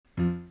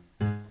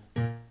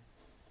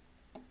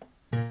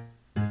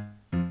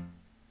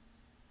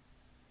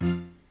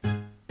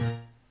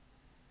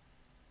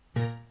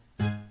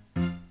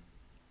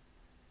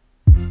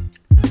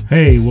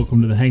Hey,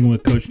 welcome to the Hanging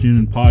with Coach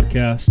Noonan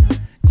podcast.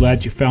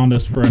 Glad you found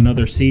us for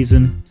another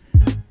season.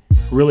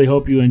 Really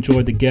hope you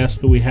enjoyed the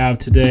guests that we have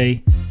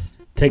today.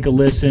 Take a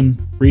listen,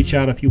 reach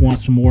out if you want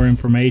some more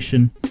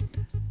information.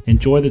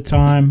 Enjoy the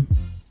time,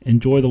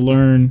 enjoy the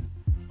learn.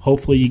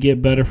 Hopefully you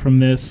get better from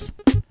this.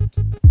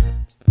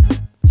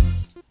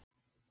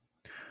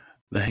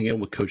 The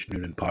Hanging with Coach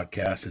Noonan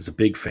podcast is a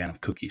big fan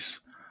of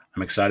cookies.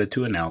 I'm excited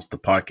to announce the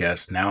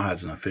podcast now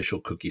has an official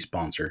cookie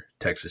sponsor,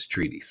 Texas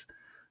Treaties.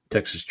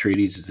 Texas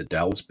Treaties is a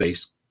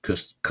Dallas-based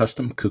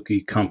custom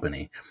cookie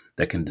company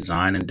that can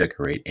design and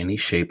decorate any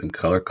shape and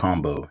color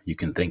combo you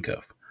can think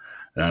of.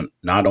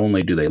 Not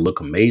only do they look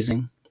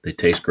amazing, they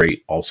taste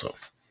great also.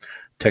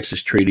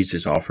 Texas Treaties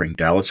is offering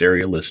Dallas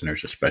area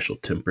listeners a special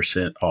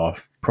 10%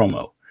 off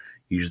promo.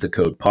 Use the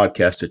code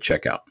podcast at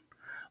checkout.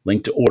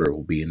 Link to order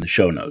will be in the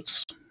show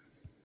notes.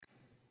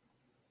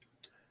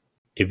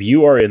 If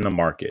you are in the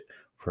market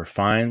for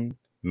fine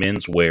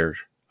men's wear,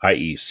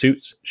 i.e.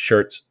 suits,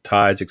 shirts,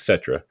 ties,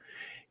 etc.,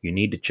 you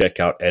need to check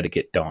out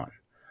Etiquette Don.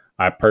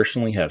 I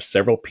personally have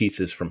several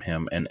pieces from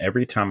him, and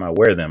every time I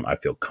wear them, I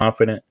feel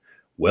confident,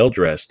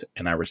 well-dressed,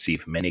 and I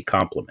receive many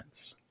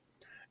compliments.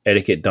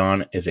 Etiquette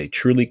Don is a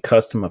truly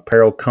custom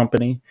apparel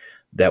company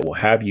that will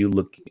have you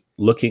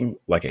looking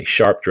like a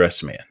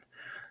sharp-dressed man.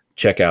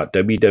 Check out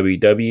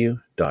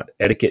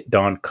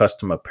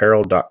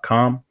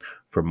www.etiquettedonCustomApparel.com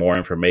for more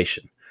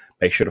information.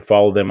 Make sure to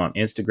follow them on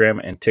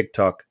Instagram and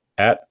TikTok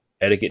at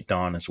Etiquette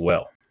Don as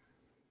well.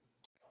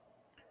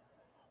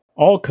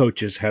 All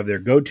coaches have their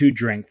go-to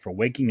drink for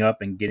waking up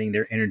and getting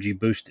their energy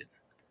boosted.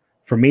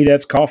 For me,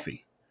 that's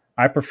coffee.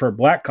 I prefer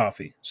black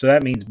coffee, so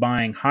that means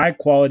buying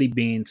high-quality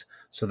beans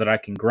so that I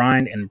can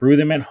grind and brew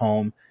them at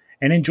home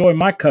and enjoy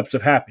my cups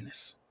of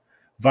happiness.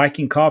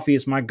 Viking Coffee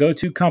is my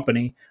go-to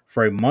company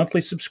for a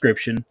monthly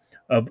subscription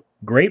of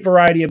great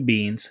variety of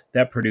beans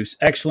that produce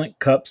excellent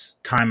cups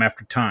time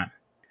after time.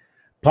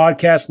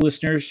 Podcast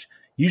listeners,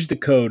 use the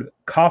code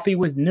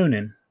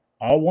COFFEEWITHNoonan,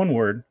 all one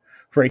word,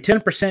 for a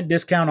 10%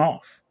 discount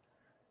off.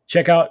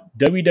 Check out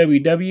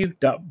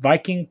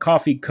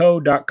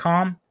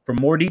www.vikingcoffeeco.com for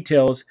more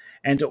details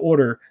and to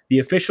order the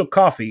official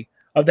coffee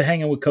of the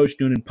Hanging with Coach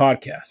Noonan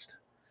podcast.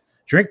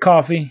 Drink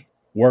coffee,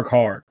 work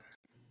hard.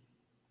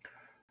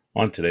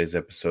 On today's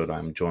episode,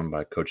 I'm joined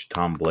by Coach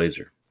Tom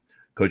Blazer.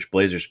 Coach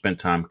Blazer spent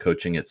time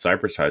coaching at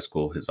Cypress High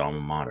School, his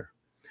alma mater.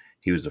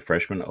 He was the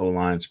freshman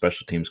O-line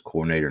special teams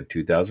coordinator in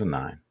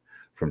 2009.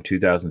 From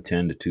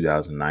 2010 to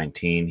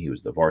 2019, he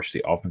was the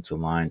varsity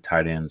offensive line,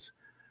 tight ends,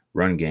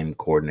 run game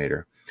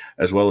coordinator,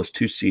 as well as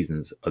 2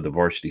 seasons of the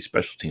varsity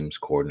special teams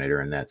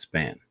coordinator in that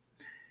span.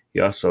 He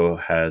also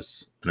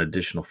has an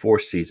additional 4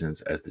 seasons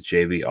as the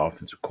JV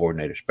offensive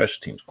coordinator, special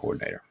teams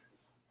coordinator.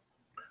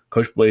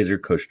 Coach Blazer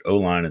coached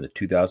O-line in the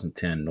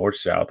 2010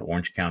 North-South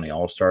Orange County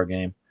All-Star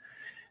Game,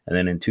 and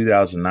then in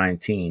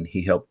 2019,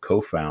 he helped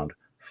co-found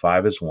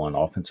 5-as-1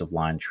 offensive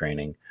line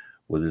training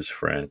with his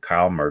friend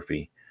Kyle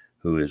Murphy,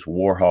 who is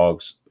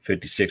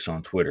Warhogs56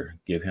 on Twitter.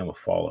 Give him a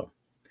follow.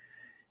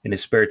 In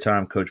his spare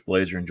time, Coach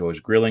Blazer enjoys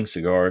grilling,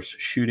 cigars,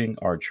 shooting,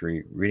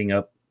 archery, reading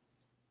up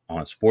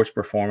on sports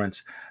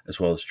performance,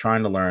 as well as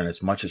trying to learn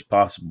as much as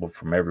possible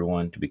from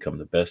everyone to become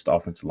the best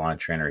offensive line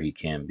trainer he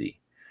can be.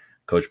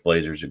 Coach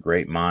Blazer is a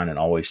great mind and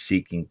always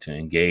seeking to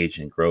engage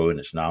and grow in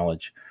his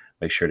knowledge.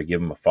 Make sure to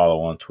give him a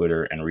follow on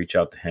Twitter and reach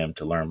out to him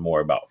to learn more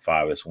about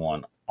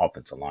 5-as-1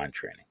 offensive line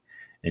training.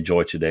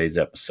 Enjoy today's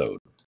episode.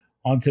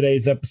 On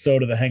today's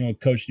episode of the Hanging with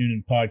Coach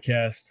Noonan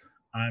podcast,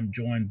 I'm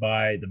joined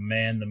by the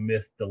man, the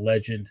myth, the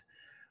legend,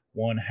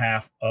 one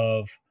half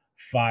of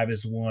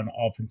 5-as-1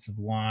 offensive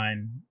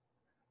line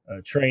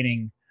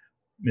training,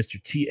 Mr.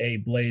 T.A.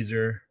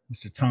 Blazer,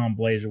 Mr. Tom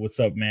Blazer. What's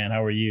up, man?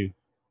 How are you?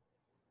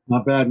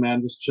 Not bad,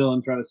 man. Just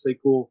chilling, trying to stay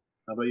cool.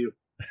 How about you?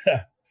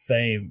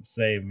 Same,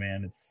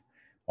 man.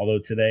 Although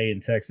today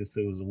in Texas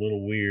it was a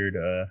little weird.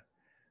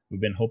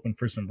 We've been hoping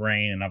for some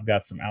rain, and I've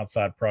got some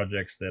outside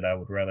projects that I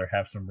would rather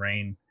have some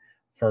rain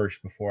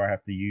first before I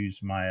have to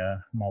use my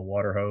my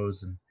water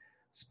hose and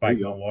spike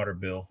my water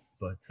bill.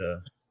 But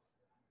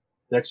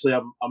actually,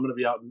 I'm going to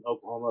be out in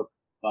Oklahoma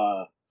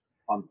on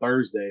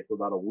Thursday for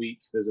about a week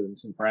visiting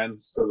some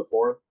friends for the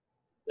 4th,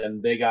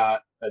 and they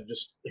got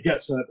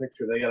sent a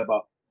picture. They got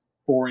about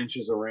 4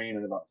 inches of rain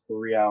in about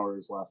 3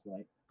 hours last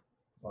night.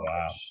 So I was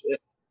like,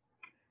 shit.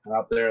 And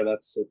out there,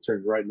 it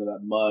turns right into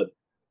that mud.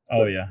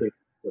 So yeah,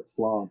 it's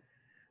flowing.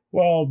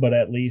 Well, but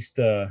at least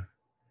it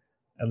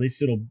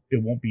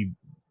won't be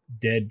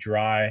dead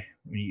dry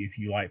if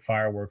you light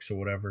fireworks or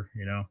whatever,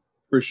 you know.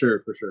 For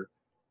sure.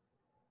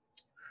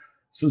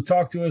 So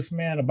talk to us,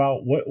 man,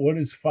 about what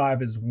is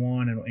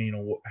 5-as-1 and, you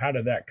know, how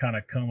did that kind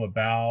of come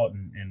about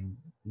and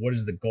what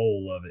is the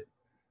goal of it?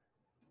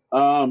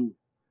 Kind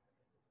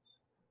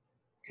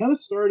of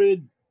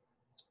started,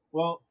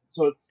 well,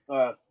 so it's,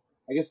 I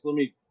guess let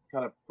me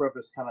kind of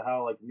preface kind of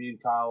how, like, me and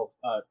Kyle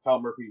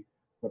Murphy,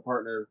 my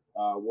partner,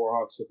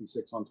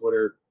 Warhawks56 on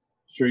Twitter,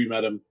 I'm sure you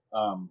met him.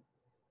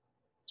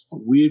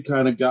 We had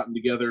kind of gotten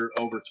together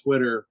over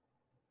Twitter.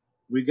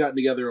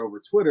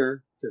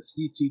 Because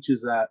he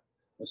teaches at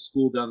a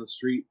school down the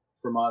street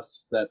from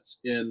us that's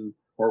in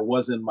or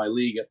was in my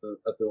league at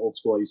the old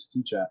school I used to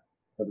teach at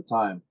the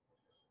time.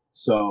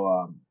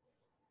 So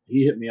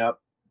he hit me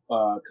up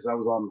because I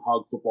was on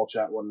Hog Football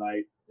Chat one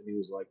night, and he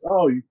was like,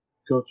 "Oh, you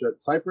coach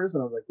at Cypress?"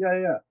 And I was like,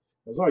 "Yeah."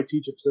 I was, "Oh, I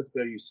teach at Pacifica.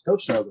 I used to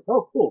coach there." I was like,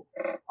 "Oh, cool,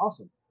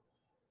 awesome."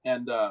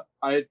 And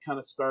I had kind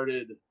of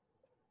started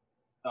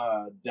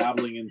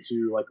dabbling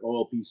into like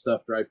OLP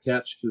stuff, drive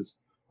catch,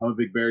 because I'm a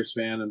big Bears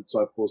fan, and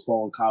so I was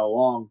following Kyle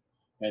Long,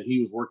 and he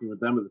was working with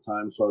them at the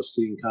time, so I was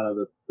seeing kind of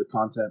the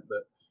content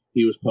that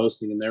he was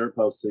posting and they were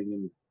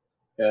posting,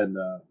 and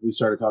we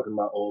started talking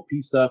about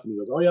OLP stuff, and he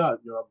goes, "Oh yeah, I'm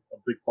a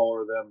big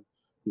follower of them.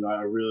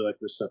 I really like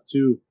their stuff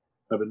too.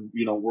 I've been,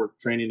 we're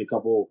training a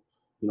couple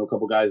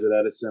guys at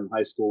Edison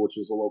High School, which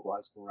is a local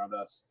high school around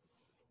us."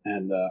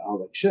 And I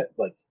was like, "Shit,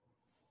 like,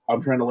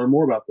 I'm trying to learn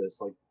more about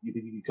this. Like, you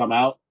think you can come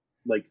out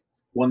like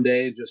one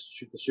day and just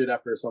shoot the shit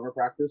after a summer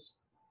practice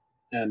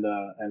and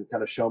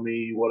kind of show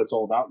me what it's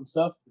all about and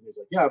stuff?" And he's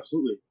like, "Yeah,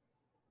 absolutely."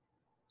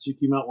 So he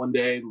came out one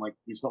day, and like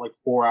we spent like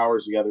 4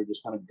 hours together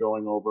just kind of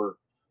going over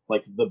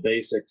like the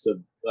basics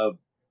of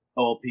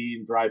OLP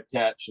and drive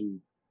catch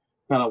and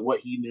kind of what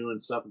he knew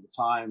and stuff at the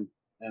time.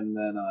 And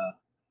then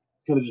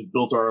kind of just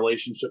built our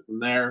relationship from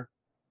there.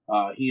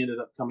 He ended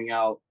up coming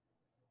out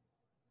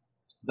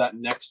that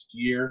next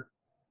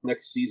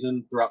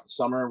season throughout the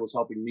summer, was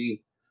helping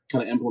me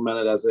kind of implement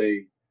it as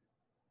a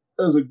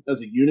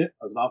unit,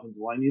 as an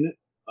offensive line unit.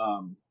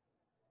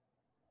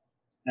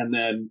 And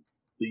then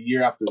the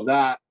year after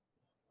that,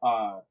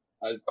 I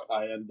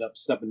ended up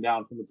stepping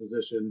down from the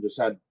position,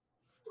 just had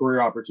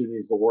career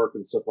opportunities to work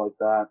and stuff like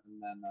that.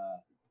 And then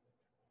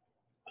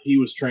he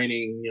was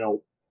training, a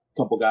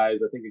couple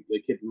guys, I think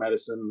a kid from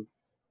Edison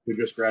who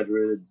just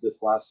graduated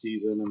this last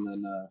season, and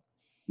then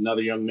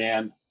another young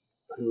man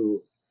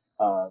who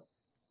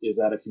is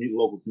at a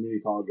local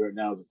community college right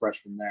now as a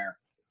freshman there.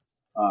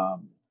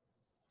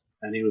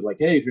 And he was like,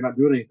 "Hey, if you're not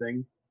doing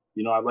anything,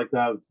 I'd like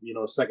to have,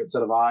 a second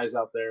set of eyes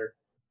out there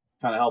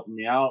kind of helping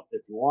me out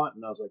if you want."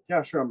 And I was like,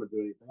 "Yeah, sure, I'm going to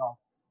do anything.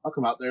 I'll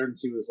come out there and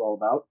see what it's all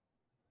about."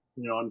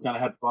 And kind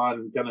of had fun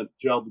and kind of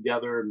gelled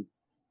together, and,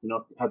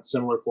 had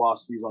similar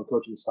philosophies on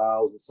coaching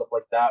styles and stuff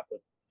like that,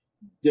 but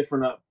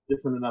different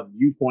enough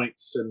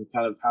viewpoints and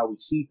kind of how we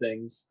see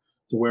things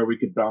to where we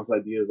could bounce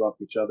ideas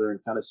off each other and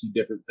kind of see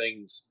different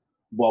things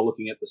while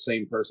looking at the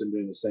same person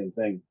doing the same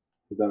thing,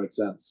 if that makes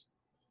sense.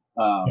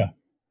 Yeah.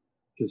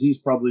 Because he's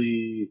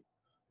probably,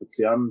 let's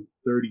see, I'm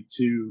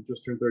 32,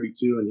 just turned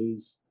 32, and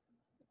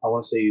I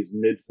want to say he's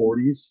mid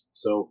 40s.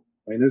 So,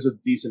 I mean, there's a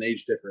decent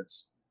age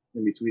difference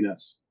in between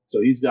us.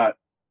 So he's got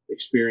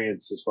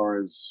experience as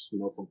far as,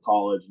 from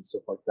college and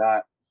stuff like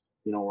that,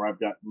 where I've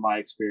got my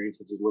experience,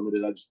 which is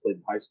limited. I just played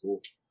in high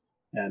school,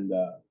 and,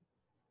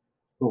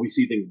 but we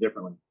see things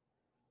differently.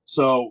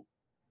 So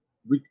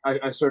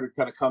I started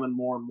kind of coming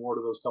more and more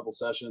to those couple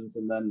sessions,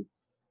 and then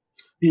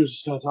he was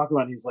just kind of talking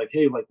about it. He's like,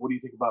 "Hey, like, what do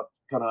you think about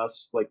kind of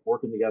us like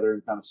working together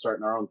and kind of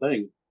starting our own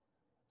thing?"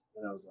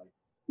 And I was like,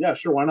 "Yeah,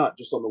 sure, why not?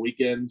 Just on the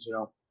weekends,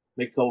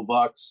 make a couple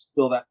bucks,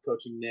 fill that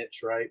coaching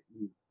niche, right?"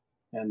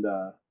 And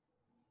I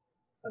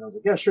was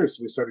like, "Yeah, sure."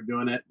 So we started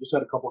doing it. Just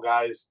had a couple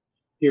guys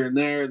here and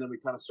there, and then we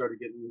kind of started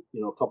getting,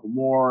 a couple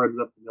more.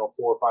 Ended up, 4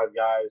 or 5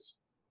 guys,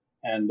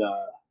 and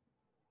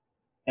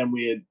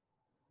we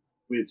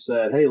had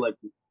said, "Hey, like,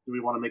 do we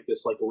want to make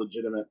this like a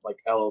legitimate like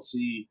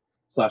LLC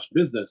 /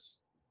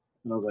 business?"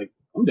 And I was like,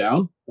 "I'm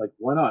down. Like,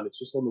 why not? It's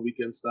just on the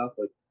weekend stuff.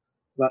 Like,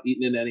 it's not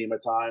eating in any of my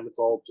time. It's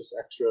all just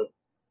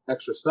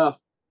extra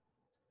stuff."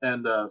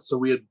 And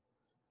so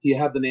he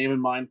had the name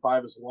in mind,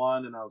 5 as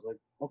 1, and I was like,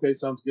 "Okay,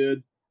 sounds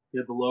good." He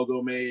had the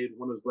logo made.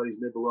 One of his buddies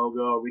made the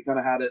logo. We kind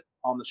of had it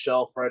on the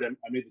shelf, right?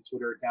 I made the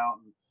Twitter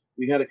account, and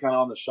we had it kind of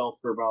on the shelf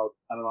for about,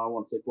 I don't know, I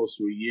want to say close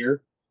to a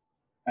year.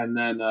 And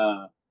then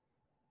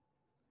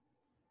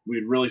we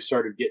had really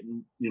started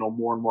getting,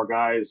 more and more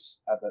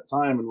guys at that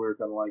time, and we were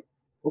kind of like,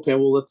 okay,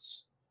 well,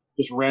 let's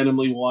just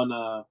randomly one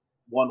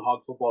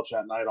Hog Football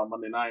Chat night on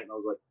Monday night. And I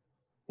was like,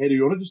 "Hey, do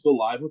you want to just go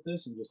live with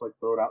this and just like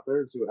throw it out there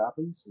and see what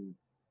happens?" And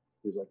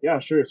he was like, "Yeah,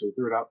 sure." So we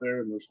threw it out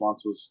there, and the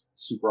response was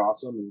super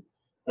awesome, and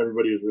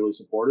everybody was really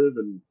supportive.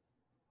 And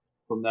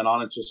from then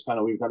on, it's just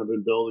we've kind of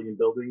been building and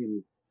building,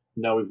 and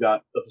now we've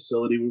got a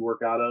facility we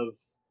work out of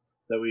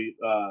that we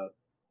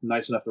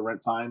nice enough to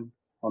rent time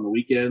on the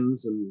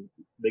weekends and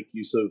make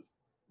use of,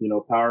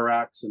 power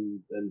racks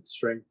and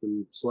strength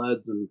and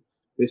sleds and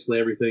basically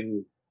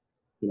everything,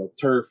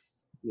 turf,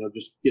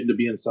 just getting to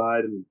be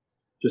inside and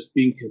just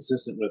being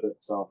consistent with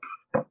it. So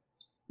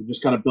we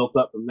just kind of built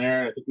up from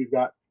there. I think we've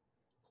got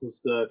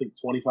close to,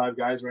 25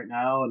 guys right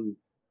now, and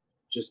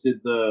just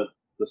did the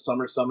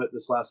summer summit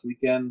this last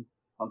weekend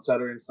on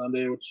Saturday and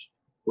Sunday,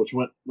 which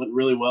went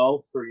really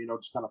well for,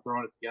 just kind of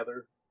throwing it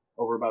together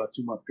over about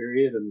a 2-month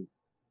period.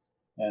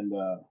 And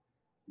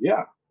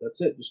yeah,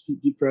 that's it. Just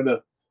keep trying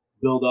to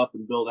build up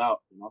and build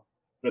out,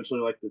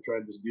 eventually like to try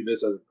and just do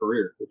this as a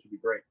career, which would be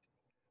great.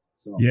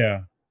 So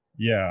yeah,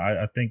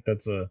 I think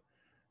that's a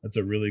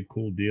really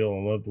cool deal.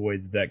 I love the way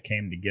that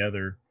came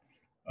together.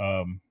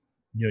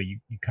 You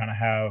kind of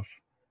have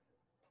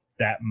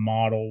that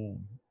model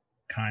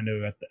kind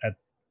of at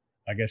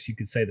I guess you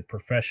could say, the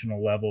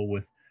professional level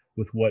with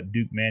what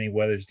Duke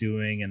Manyweather's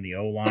doing and the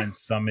O-line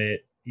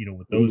summit,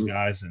 with those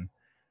guys, and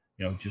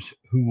just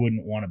who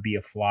wouldn't want to be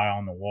a fly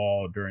on the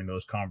wall during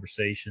those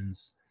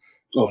conversations.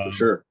 Oh, for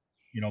sure.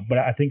 But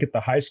I think at the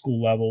high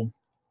school level,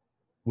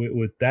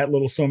 with that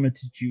little summit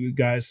that you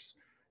guys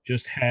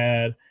just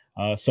had,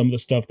 some of the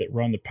stuff that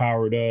Run the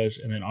Power does,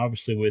 and then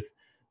obviously with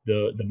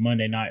the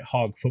Monday Night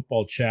Hog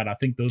football chat, I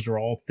think those are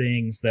all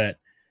things that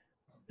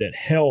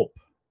help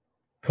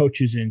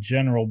coaches in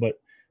general, but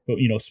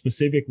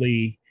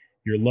specifically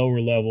your lower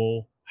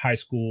level high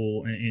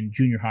school and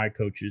junior high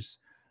coaches,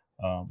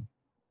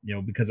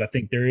 because I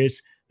think there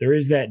is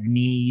that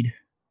need,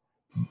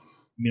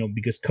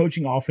 because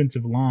coaching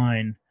offensive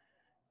line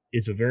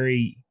is a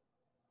very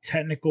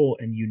technical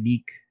and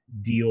unique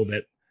deal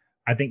that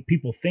I think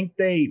people think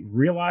they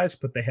realize,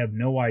 but they have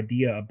no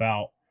idea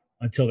about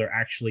until they're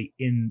actually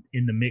in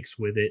the mix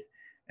with it,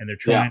 and they're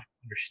trying to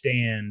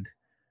understand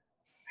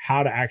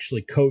how to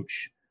actually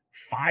coach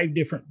 5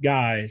 different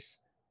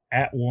guys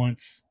at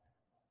once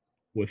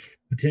with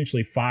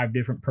potentially 5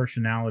 different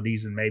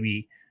personalities, and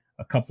maybe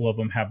a couple of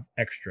them have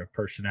extra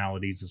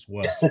personalities as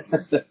well.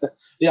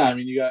 Yeah, I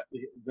mean, you got,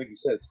 like you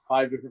said, it's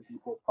 5 different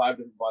people, 5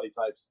 different body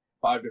types,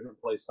 5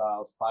 different play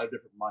styles, 5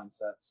 different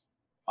mindsets,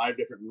 5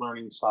 different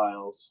learning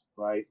styles,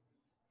 right?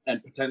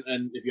 And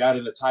if you add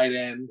in a tight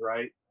end,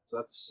 right? So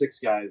that's 6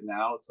 guys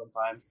now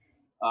sometimes,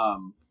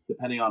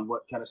 depending on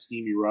what kind of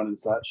scheme you run and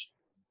such,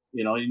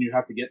 and you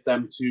have to get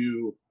them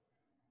to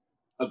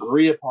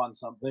agree upon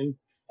something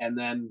and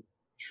then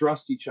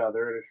trust each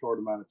other in a short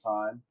amount of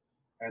time.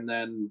 And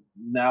then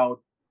now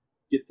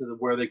get to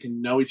where they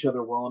can know each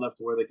other well enough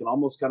to where they can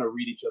almost kind of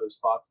read each other's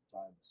thoughts at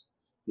times,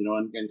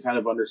 and kind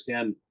of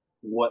understand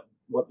what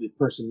the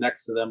person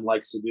next to them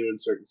likes to do in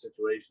certain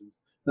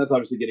situations. And that's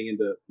obviously getting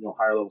into,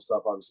 higher level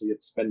stuff. Obviously you have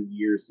to spend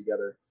years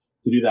together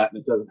to do that.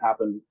 And it doesn't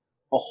happen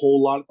a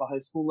whole lot at the high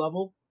school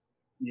level.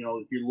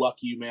 If you're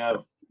lucky, you may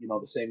have,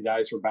 the same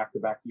guys for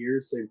back-to-back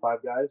years, same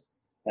 5 guys.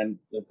 And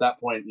at that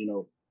point,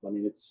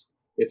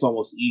 it's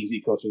almost easy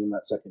coaching in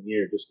that second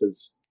year just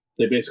because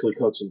they basically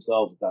coach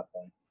themselves at that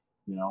point,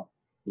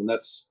 and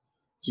that's,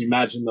 so you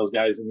imagine those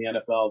guys in the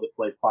NFL that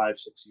play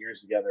 5-6 years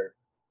together,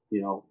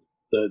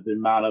 the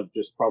amount of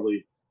just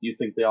probably, you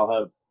think they all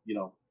have,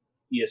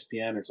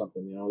 ESPN or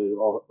something, they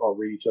all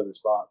read each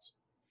other's thoughts.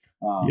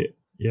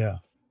 Yeah.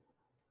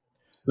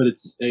 But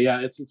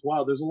it's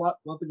wild. There's a lot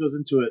that goes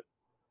into it.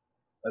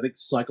 I think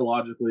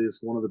psychologically is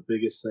one of the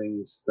biggest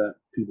things that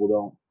people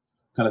don't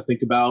kind of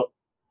think about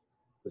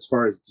as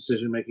far as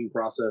decision-making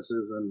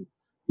processes and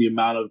the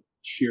amount of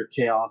sheer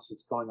chaos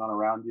that's going on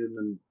around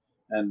you,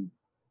 and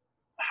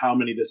how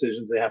many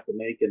decisions they have to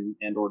make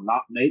and or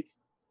not make,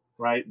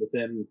 right,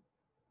 within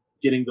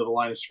getting to the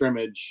line of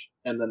scrimmage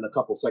and then the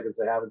couple seconds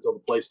they have until the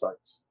play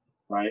starts,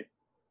 right?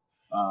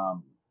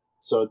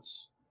 So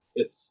it's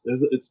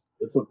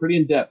a pretty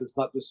in-depth. It's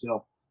not just,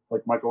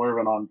 like Michael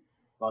Irvin on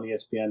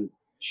ESPN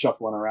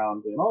shuffling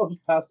around and,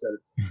 just pass that.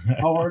 It's,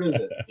 how hard is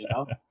it?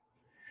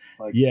 It's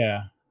like,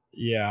 yeah.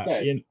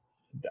 And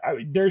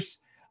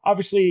there's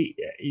obviously,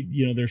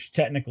 there's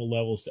technical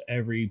levels to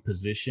every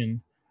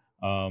position.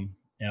 And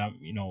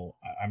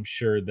I'm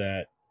sure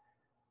that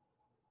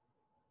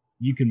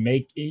you can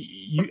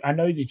I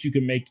know that you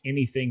can make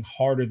anything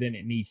harder than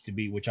it needs to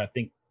be, which I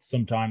think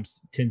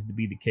sometimes tends to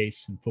be the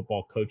case in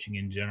football coaching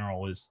in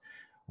general. Is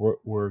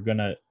we're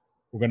gonna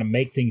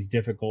make things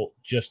difficult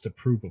just to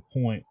prove a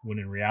point, when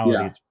in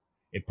reality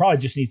it probably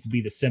just needs to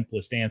be the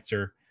simplest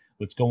answer.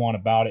 Let's go on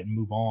about it and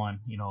move on.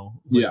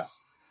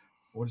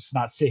 We'll just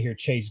not sit here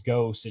chase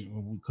ghosts,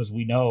 and because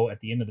we know at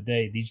the end of the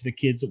day, these are the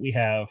kids that we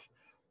have.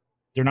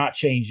 They're not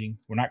changing.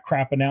 We're not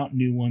crapping out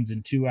new ones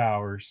in 2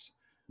 hours.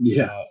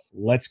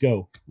 Let's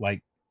go.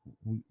 Like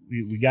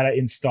we got to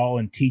install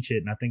and teach it.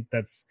 And I think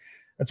that's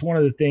one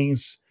of the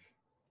things,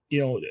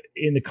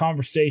 in the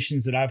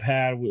conversations that I've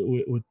had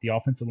with the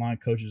offensive line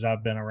coaches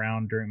I've been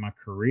around during my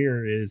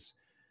career, is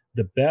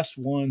the best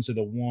ones are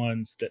the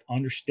ones that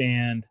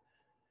understand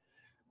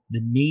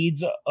the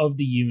needs of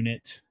the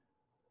unit,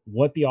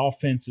 what the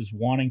offense is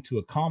wanting to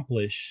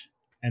accomplish,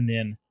 and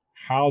then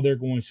how they're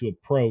going to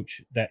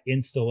approach that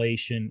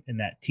installation and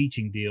that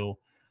teaching deal.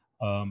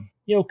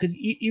 Because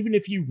even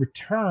if you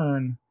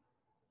return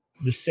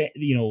the same,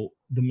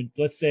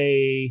 let's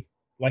say,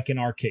 like in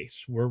our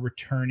case, we're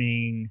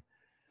returning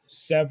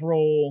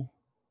several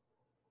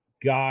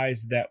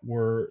guys that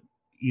were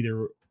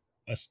either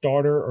a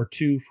starter or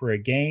 2 for a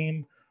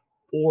game,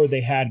 or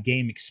they had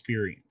game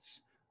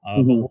experience.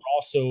 But we're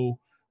also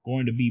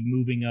going to be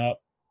moving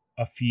up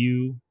a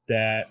few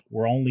that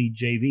were only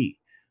JV,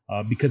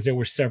 because there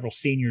were several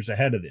seniors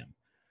ahead of them.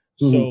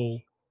 So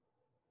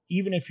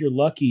even if you're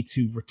lucky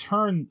to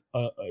return,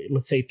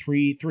 let's say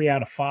 3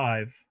 out of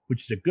 5,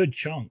 which is a good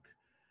chunk.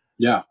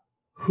 Yeah.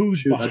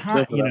 Who's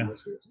behind,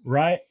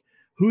 right?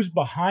 Who's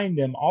behind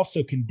them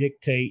also can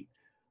dictate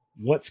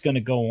what's going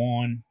to go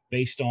on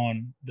based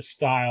on the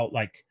style.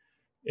 Like,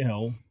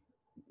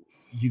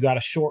 you got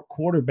a short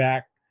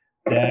quarterback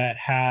that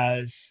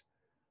has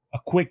a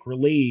quick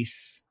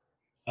release,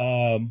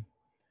 but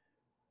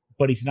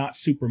but he's not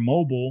super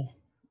mobile,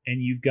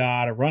 and you've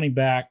got a running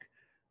back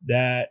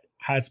that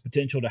has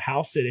potential to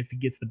house it if he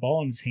gets the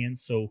ball in his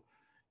hands. So,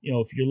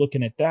 if you're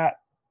looking at that,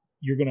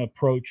 you're going to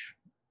approach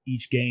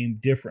each game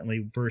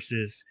differently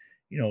versus,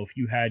 if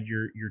you had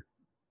your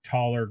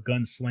taller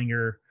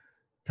gunslinger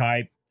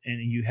type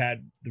and you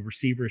had the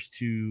receivers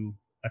to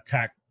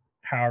attack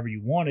however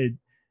you wanted,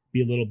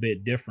 be a little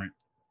bit different.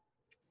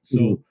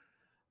 So,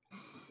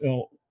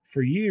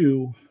 for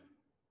you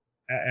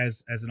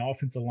as an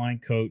offensive line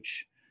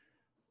coach,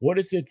 what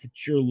is it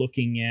that you're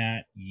looking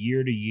at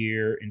year to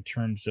year in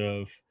terms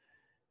of,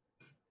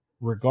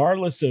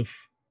 regardless of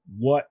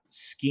what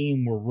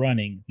scheme we're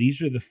running,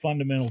 these are the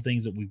fundamental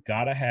things that we've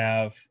got to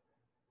have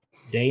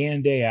day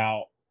in, day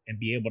out, and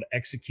be able to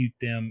execute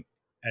them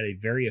at a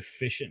very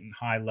efficient and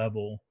high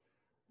level.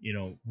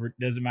 It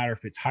doesn't matter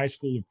if it's high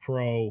school or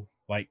pro,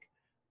 like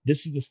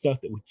this is the stuff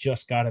that we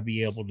just got to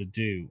be able to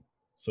do.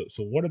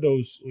 So what are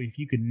those, if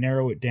you could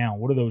narrow it down,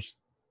 what are those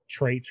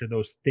traits or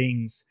those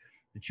things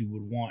that you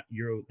would want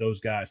those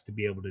guys to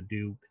be able to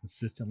do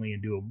consistently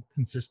and do them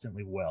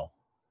consistently well?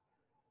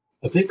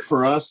 I think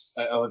for us,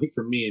 I think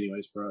for me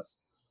anyways, for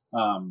us,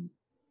 one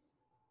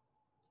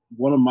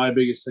of my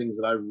biggest things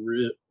that I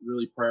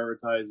really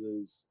prioritize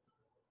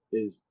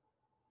is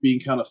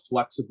being kind of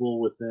flexible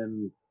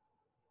within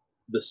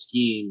the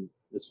scheme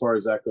as far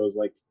as that goes.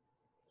 Like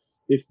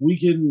if we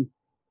can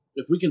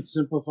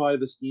simplify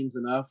the schemes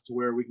enough to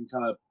where we can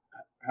kind of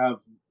have,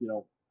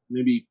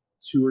 maybe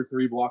 2 or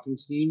 3 blocking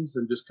schemes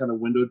and just kind of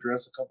window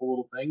dress a couple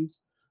little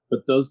things,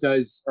 but those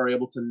guys are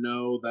able to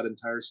know that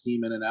entire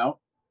scheme in and out.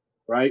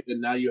 Right.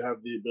 And now you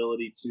have the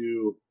ability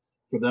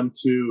for them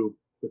to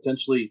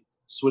potentially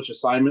switch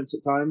assignments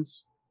at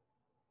times.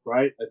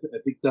 Right. I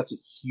think that's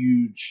a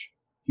huge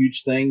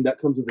thing that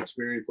comes with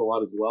experience a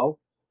lot as well.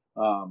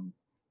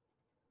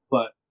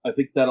 But I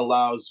think that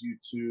allows you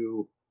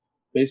to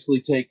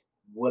basically take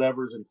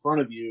whatever's in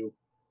front of you,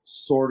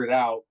 sort it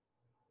out,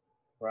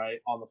 right,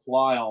 on the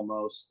fly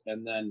almost,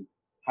 and then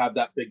have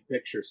that big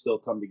picture still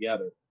come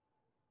together.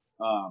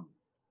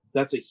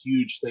 That's a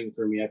huge thing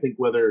for me. I think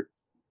whether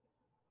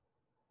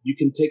you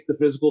can take the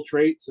physical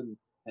traits and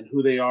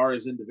who they are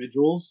as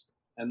individuals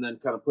and then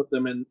kind of put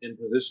them in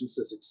positions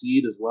to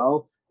succeed as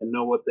well and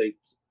know what they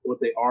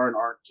are and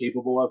aren't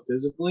capable of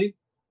physically.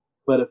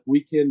 But if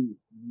we can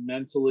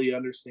mentally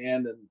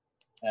understand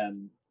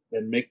and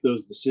make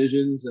those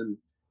decisions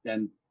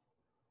and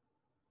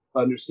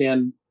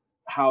understand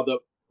how the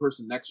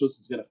person next to us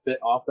is going to fit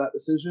off that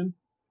decision,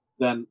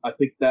 then I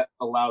think that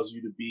allows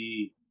you to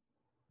be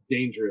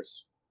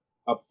dangerous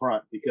up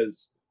front,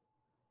 because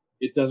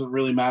it doesn't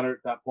really matter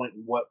at that point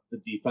what the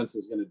defense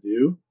is going to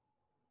do,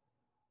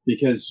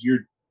 because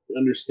you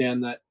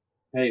understand that,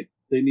 hey,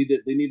 they need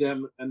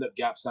to end up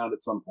gap sound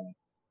at some point,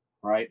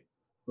 right?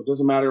 It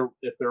doesn't matter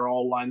if they're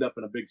all lined up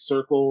in a big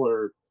circle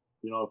or,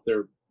 if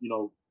they're,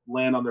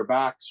 land on their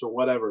backs or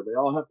whatever. They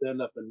all have to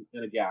end up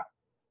in a gap,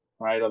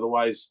 right?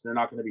 Otherwise, they're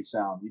not going to be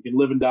sound. You can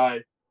live and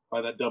die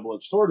by that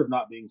double-edged sword of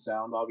not being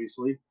sound,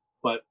 obviously,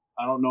 but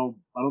I don't know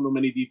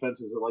many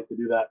defenses that like to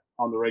do that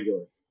on the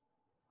regular.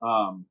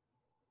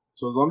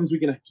 So as long as we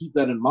can keep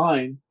that in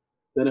mind,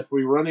 then if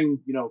we're running,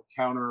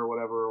 counter or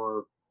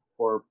whatever,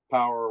 or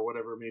power or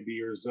whatever it may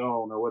be, or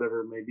zone or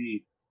whatever it may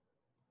be,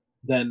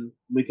 then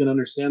we can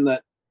understand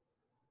that,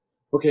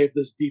 okay, if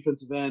this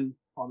defensive end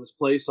on this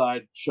play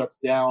side shuts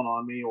down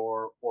on me,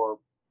 or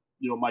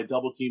my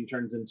double team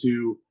turns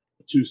into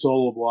 2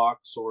 solo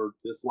blocks, or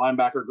this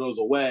linebacker goes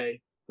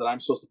away that I'm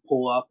supposed to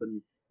pull up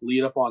and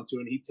lead up onto,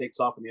 and he takes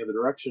off in the other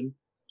direction,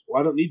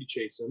 well, I don't need to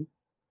chase him.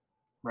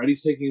 Right,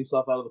 he's taking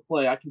himself out of the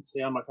play. I can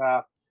stay on my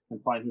path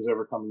and find who's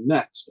ever coming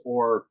next,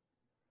 or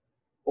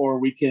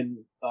we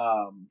can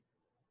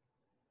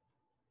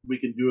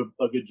do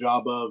a good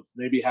job of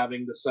maybe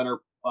having the center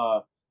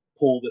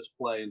pull this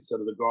play instead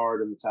of the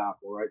guard and the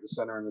tackle. Right, the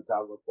center and the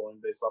tackle are pulling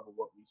based off of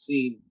what we've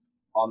seen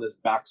on this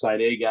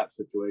backside A gap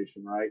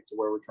situation. Right, to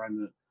where we're trying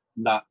to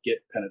not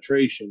get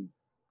penetration,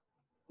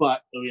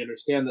 but we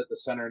understand that the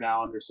center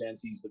now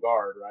understands he's the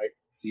guard. Right,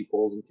 he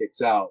pulls and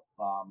kicks out,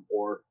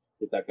 or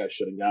if that guy's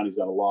shutting down, he's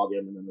got to log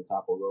him, and then the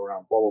top will go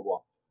around, blah, blah,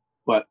 blah.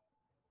 But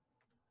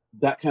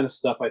that kind of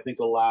stuff, I think,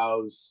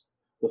 allows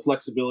the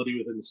flexibility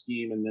within the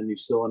scheme, and then you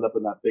still end up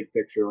in that big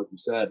picture, like you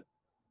said.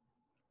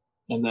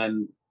 And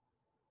then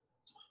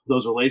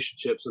those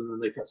relationships, and then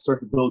they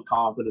start to build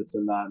confidence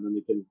in that, and then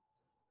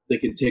they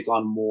can take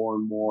on more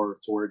and more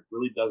to where it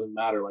really doesn't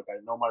matter. Like, I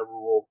know my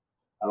rule.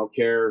 I don't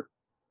care,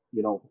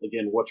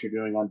 again, what you're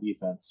doing on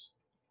defense.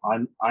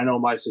 I know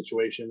my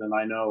situation, and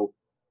I know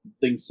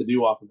things to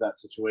do off of that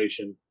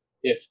situation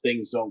if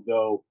things don't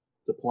go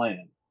to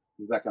plan.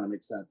 Does that kind of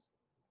make sense?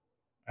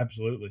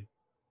 Absolutely.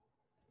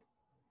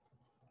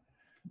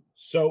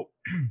 So,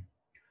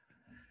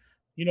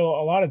 a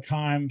lot of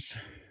times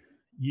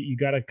you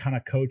got to kind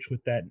of coach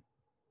with that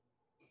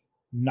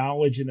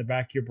knowledge in the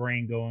back of your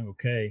brain going,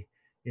 okay,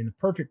 in the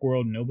perfect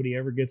world, nobody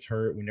ever gets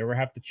hurt. We never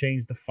have to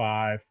change the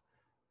 5.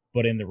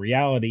 But in the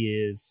reality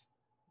is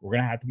we're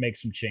going to have to make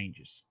some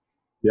changes.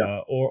 Yeah.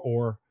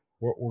 Or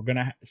we're going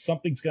to,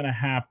 something's going to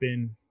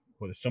happen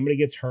whether somebody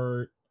gets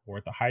hurt or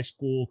at the high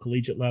school,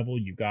 collegiate level,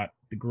 you've got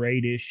the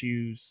grade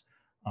issues.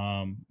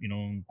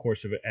 Of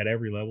course, at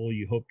every level,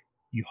 you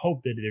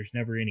hope that there's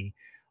never any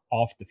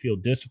off the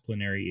field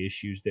disciplinary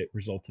issues that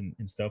result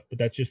in stuff, but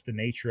that's just the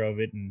nature of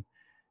it and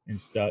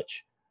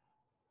such.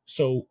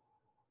 So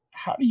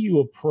how do you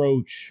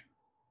approach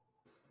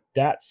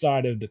that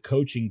side of the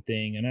coaching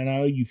thing? And I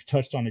know you've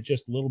touched on it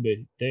just a little bit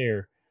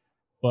there,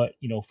 but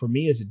for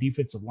me as a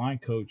defensive line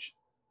coach,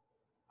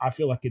 I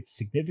feel like it's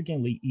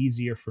significantly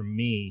easier for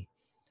me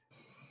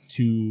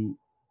to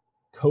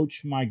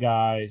coach my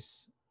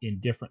guys in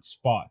different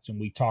spots. And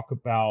we talk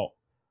about,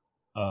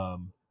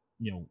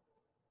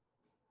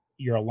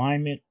 your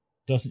alignment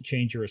doesn't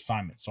change your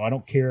assignment. So I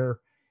don't care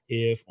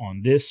if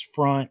on this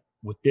front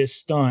with this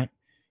stunt,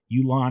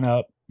 you line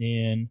up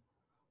in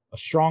a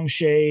strong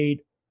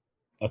shade,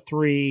 a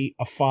 3,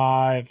 a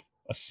 5,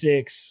 a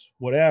 6,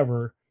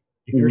 whatever.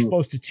 If you're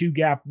supposed to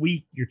 2-gap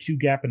weak, you're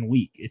 2-gapping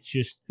weak. It's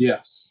just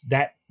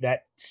that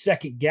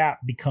second gap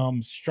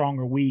becomes strong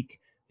or weak,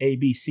 A,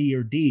 B, C,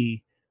 or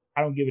D.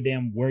 I don't give a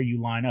damn where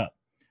you line up.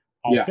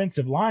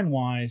 Offensive line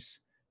wise,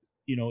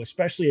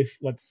 especially if,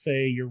 let's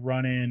say, you're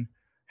running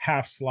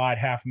half slide,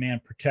 half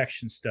man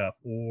protection stuff,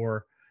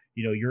 or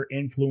your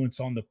influence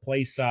on the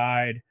play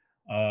side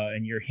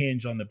and your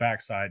hinge on the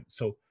backside.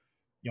 So,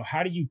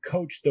 how do you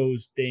coach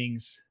those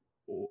things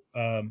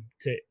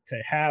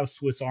to have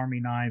Swiss Army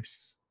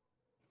knives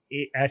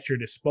at your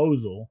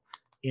disposal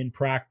in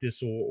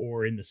practice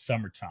or in the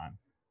summertime?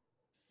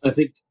 I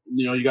think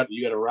you got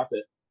to rep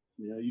it.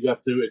 You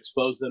have to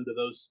expose them to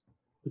those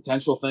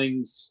potential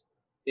things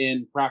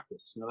in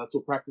practice. That's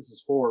what practice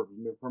is for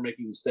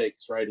making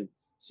mistakes, right? And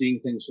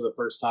seeing things for the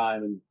first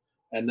time,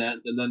 and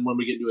then when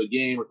we get into a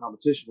game or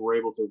competition, we're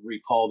able to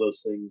recall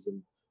those things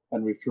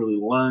and we've truly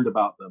learned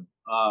about them.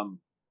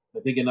 I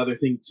think another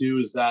thing too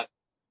is that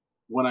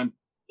when I'm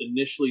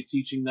initially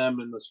teaching them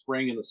in the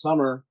spring and the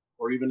summer,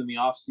 or even in the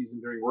off season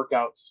during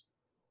workouts,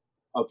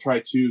 I'll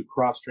try to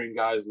cross train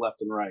guys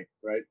left and right,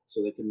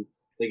 so they can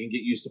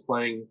get used to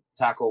playing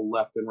tackle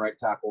left and right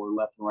tackle, or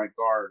left and right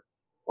guard,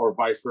 or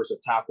vice versa,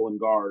 tackle and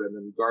guard, and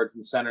then guards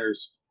and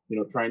centers.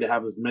 Trying to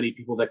have as many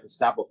people that can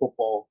snap a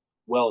football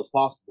well as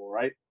possible,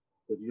 right?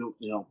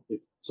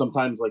 If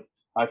sometimes, like,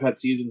 I've had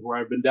seasons where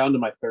I've been down to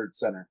my third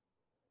center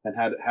and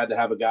had to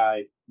have a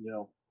guy,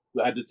 who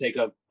had to take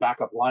a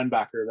backup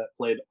linebacker that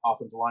played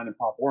offensive line in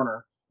Pop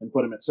Warner and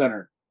put him at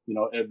center,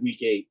 at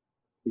week 8,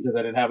 because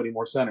I didn't have any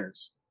more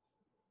centers.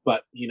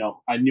 But,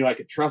 I knew I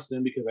could trust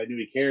him because I knew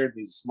he cared.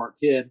 He's a smart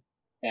kid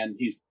and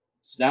he's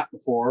snapped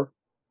before.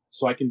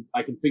 So I can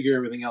figure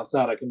everything else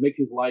out. I can make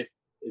his life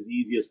as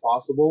easy as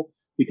possible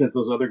because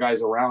those other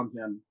guys around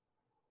him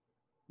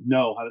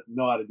know how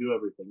to do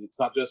everything. It's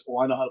not just,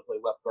 I know how to play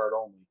left guard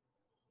only.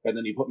 And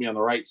then you put me on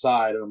the right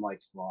side and I'm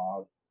like,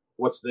 oh,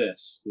 what's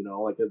this?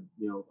 All of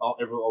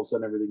a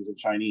sudden everything's in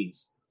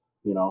Chinese,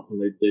 and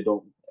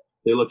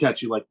they look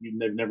at you like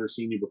they've never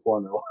seen you before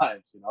in their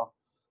lives,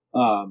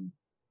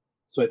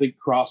 So I think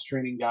cross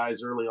training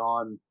guys early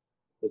on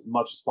as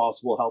much as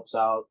possible helps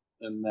out.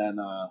 And then,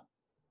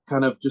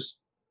 kind of just,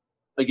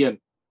 again,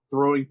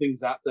 throwing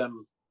things at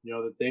them,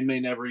 that they may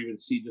never even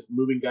see, just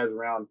moving guys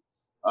around.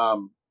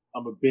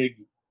 I'm a big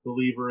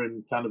believer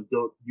in kind of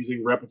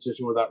using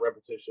repetition without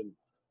repetition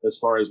as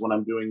far as when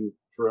I'm doing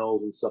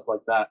drills and stuff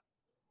like that.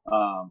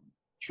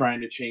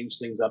 Trying to change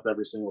things up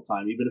every single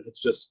time, even if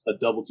it's just a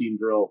double team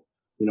drill,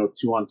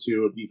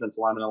 2-on-2, a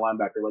defensive lineman, a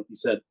linebacker, like you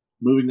said,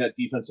 moving that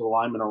defensive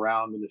lineman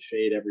around in the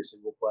shade every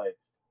single play,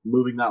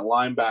 moving that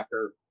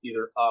linebacker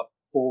either up,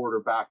 forward,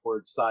 or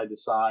backwards, side to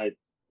side,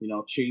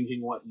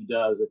 changing what he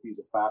does if he's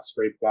a fast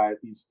scrape guy, if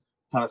he's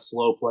kind of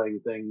slow playing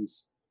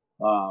things,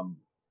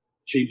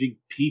 changing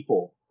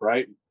people,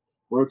 right?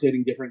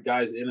 Rotating different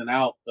guys in and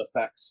out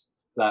affects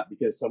that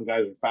because some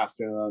guys are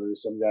faster than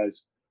others, some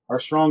guys are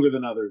stronger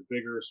than others,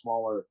 bigger or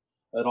smaller.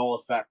 It all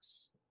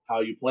affects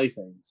how you play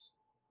things.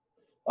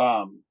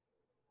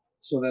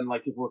 So then,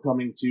 like, if we're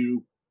coming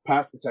to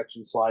pass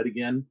protection slide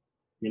again,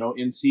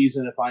 in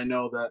season, if I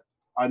know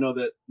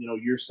that,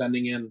 you're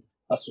sending in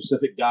a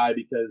specific guy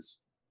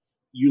because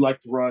you like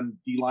to run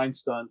D-line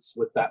stunts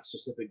with that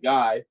specific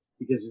guy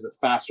because he's a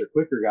faster,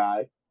 quicker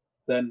guy,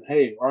 then,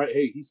 hey, all right,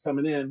 hey, he's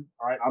coming in.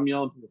 All right, I'm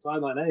yelling from the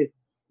sideline, hey,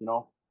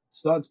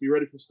 stunts, be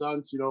ready for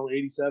stunts,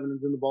 87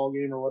 is in the ball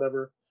game or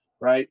whatever,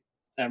 right?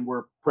 And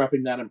we're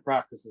prepping that in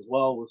practice as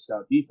well with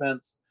scout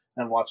defense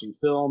and watching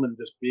film and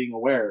just being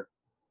aware,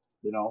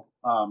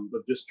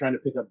 of just trying to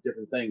pick up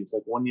different things.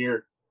 Like one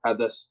year had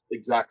this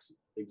exact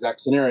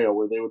scenario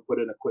where they would put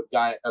in a quick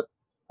guy at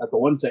the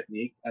one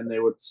technique and they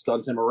would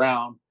stunt him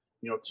around,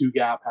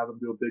 2-gap, have him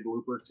do a big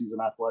looper because he's an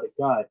athletic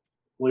guy.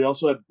 Well, he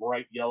also had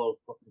bright yellow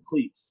fucking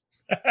cleats.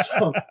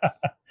 So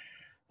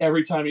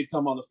every time he'd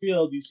come on the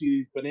field, you see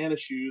these banana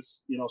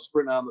shoes,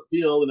 sprinting out on the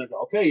field, and they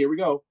go, okay, here we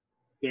go.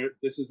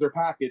 This is their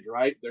package,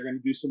 right? They're going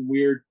to do some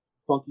weird,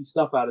 funky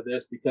stuff out of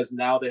this because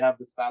now they have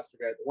this faster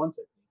guy at the one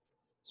technique.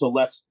 So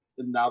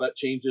now that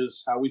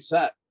changes how we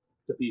set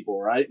to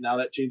people, right? Now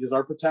that changes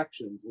our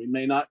protections. We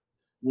may not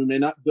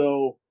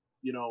go,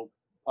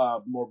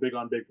 more big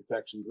on big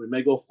protections. We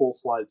may go full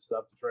slide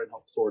stuff to try and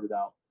help sort it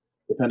out,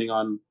 depending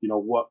on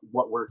what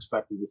we're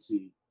expecting to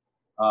see.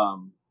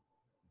 I'm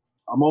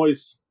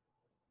always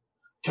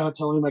kind of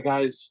telling my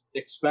guys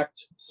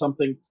expect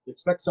something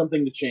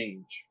to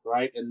change,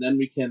 right? And then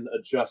we can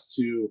adjust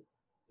to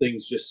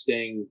things just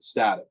staying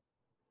static,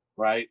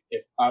 right?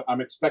 If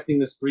I'm expecting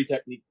this 3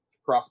 technique to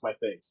cross my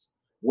face,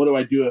 what do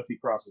I do if he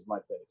crosses my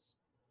face,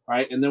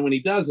 right? And then when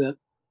he doesn't,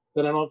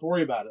 then I don't have to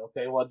worry about it.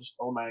 Okay, well, I just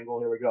own my angle.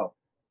 Here we go.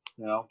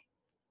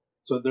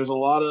 So there's a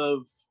lot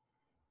of,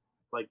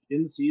 like,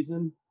 in the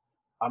season,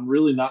 I'm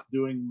really not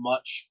doing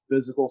much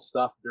physical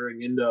stuff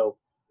during Indo.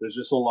 There's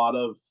just a lot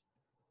of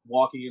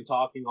walking and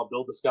talking. I'll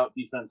build the scout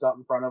defense out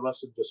in front of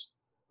us and just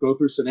go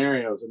through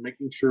scenarios and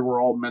making sure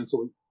we're all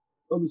mentally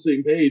on the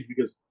same page,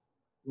 because,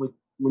 like,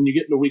 when you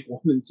get into week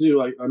 1 and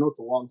 2, I know it's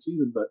a long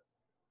season, but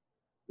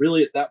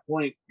really at that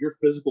point, your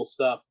physical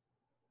stuff,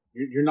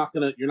 you're not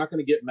gonna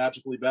get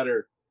magically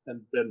better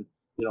and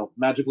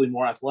magically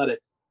more athletic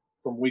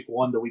from week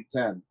 1 to week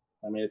 10.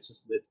 I mean,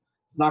 it's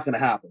not going to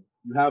happen.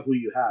 You have who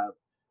you have.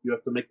 You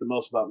have to make the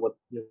most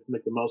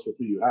with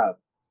who you have.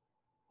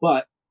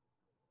 But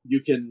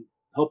you can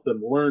help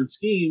them learn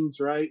schemes,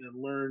 right,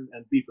 and learn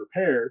and be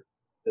prepared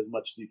as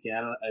much as you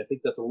can. And I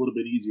think that's a little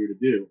bit easier to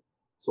do.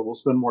 So we'll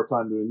spend more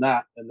time doing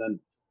that, and then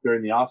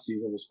during the off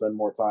season, we'll spend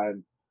more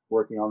time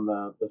working on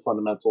the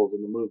fundamentals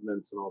and the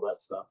movements and all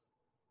that stuff.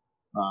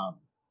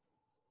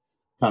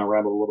 Kind of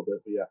rambled a little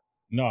bit, but yeah.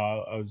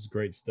 No, it was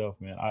great stuff,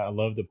 man. I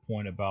love the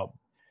point about,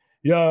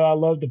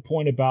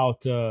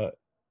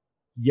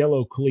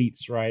 yellow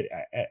cleats, right?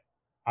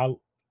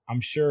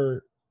 I'm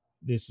sure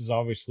this is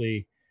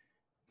obviously,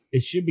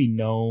 it should be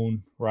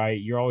known, right?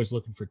 You're always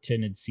looking for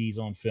tendencies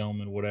on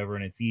film and whatever,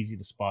 and it's easy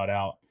to spot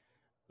out.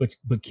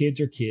 But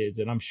kids are kids,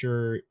 and I'm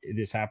sure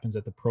this happens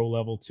at the pro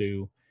level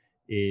too.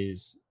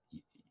 Is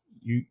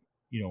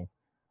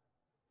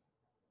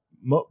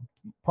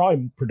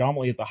probably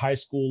predominantly at the high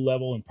school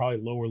level and probably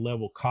lower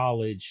level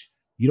college,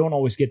 you don't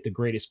always get the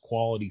greatest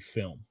quality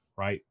film,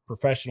 right?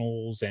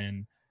 Professionals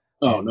and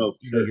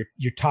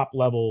your top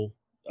level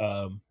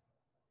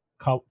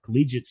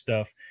collegiate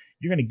stuff,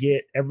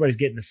 everybody's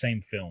getting the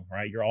same film,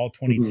 right? You're all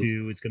 22.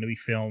 Mm-hmm. It's going to be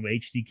film,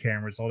 HD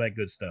cameras, all that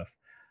good stuff.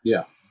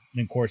 Yeah.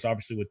 And of course,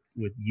 obviously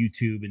with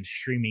YouTube and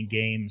streaming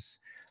games,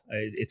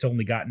 it's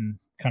only gotten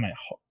kind of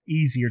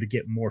easier to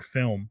get more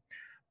film.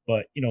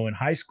 But, in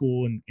high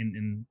school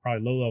and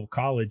probably low-level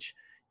college,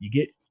 you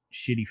get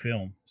shitty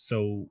film.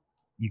 So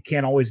you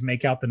can't always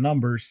make out the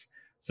numbers.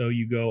 So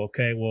you go,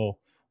 okay, well,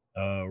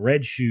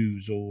 red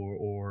shoes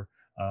or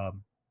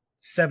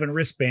 7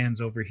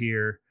 wristbands over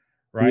here,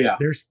 right? Yeah.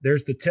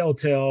 There's the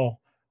telltale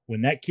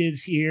when that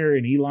kid's here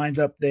and he lines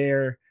up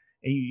there,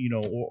 and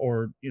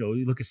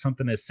you look at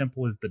something as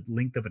simple as the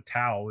length of a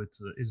towel.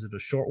 Is it a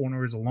short one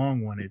or is it a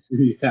long one? Is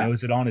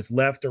it on his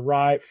left or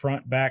right,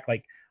 front, back?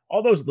 Like,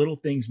 all those little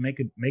things make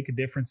a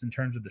difference in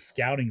terms of the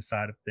scouting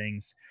side of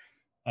things.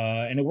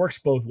 And it works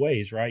both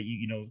ways, right?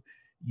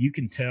 You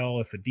can tell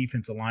if a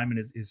defensive lineman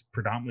is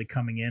predominantly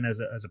coming in as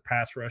a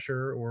pass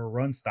rusher or a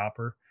run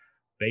stopper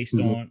based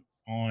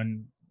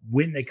on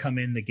when they come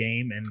in the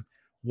game and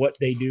what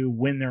they do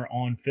when they're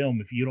on film.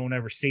 If you don't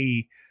ever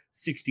see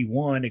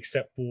 61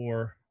 except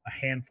for a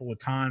handful of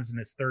times and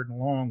it's 3rd and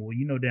long, well,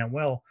 damn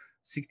well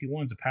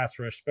 61 is a pass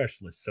rush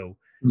specialist. So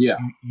yeah,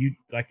 you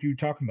like you were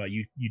talking about,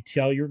 you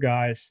tell your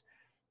guys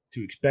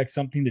to expect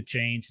something to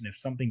change, and if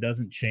something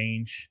doesn't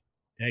change,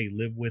 hey,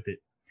 live with it.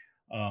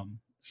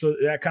 So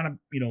that kind of,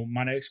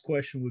 my next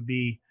question would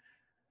be,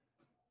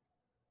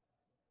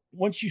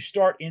 once you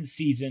start in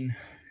season,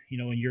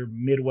 and you're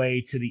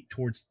midway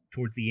towards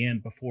the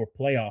end before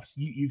playoffs,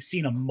 you've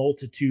seen a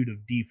multitude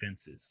of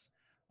defenses,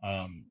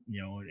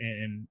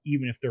 and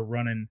even if they're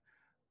running,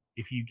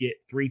 if you get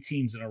 3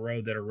 teams in a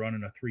row that are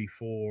running a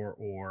 3-4,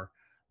 or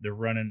they're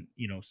running,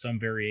 some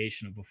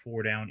variation of a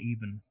 4 down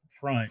even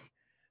front,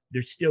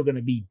 they're still going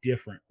to be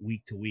different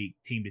week to week,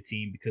 team to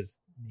team,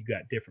 because you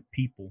got different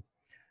people.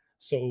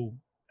 So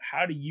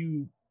how do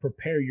you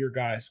prepare your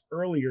guys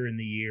earlier in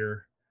the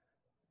year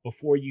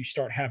before you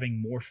start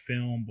having more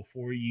film,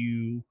 before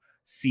you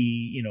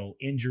see,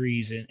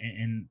 injuries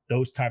and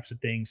those types of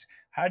things?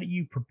 How do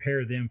you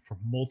prepare them for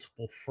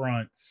multiple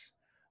fronts?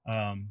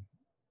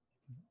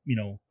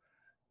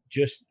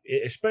 Just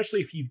especially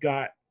if you've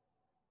got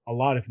a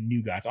lot of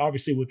new guys.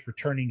 Obviously with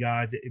returning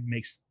guys, it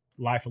makes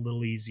life a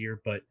little easier,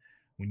 but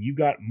when you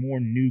got more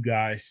new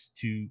guys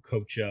to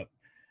coach up,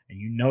 and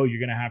you're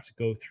going to have to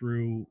go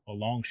through a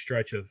long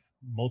stretch of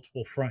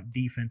multiple front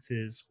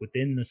defenses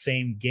within the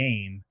same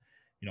game,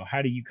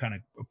 how do you kind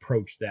of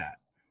approach that?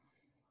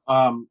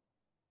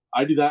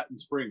 I do that in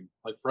spring.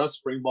 Like, for us,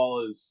 spring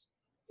ball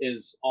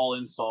is all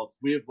insult.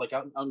 We have, like,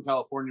 out in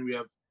California, we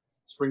have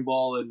spring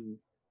ball in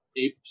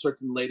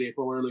starts in late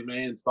April, early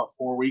May, and it's about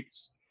 4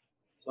 weeks.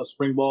 So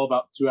spring ball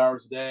about 2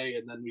 hours a day,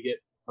 and then we get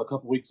a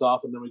couple weeks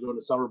off, and then we go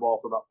into summer ball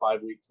for about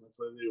 5 weeks, and that's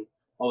when we do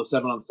all the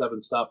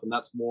 7-on-7 stuff, and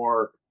that's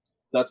more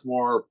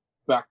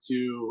back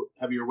to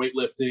heavier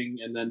weightlifting,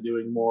 and then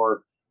doing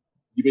more.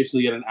 You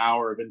basically get an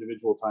hour of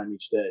individual time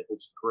each day,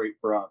 which is great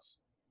for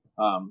us.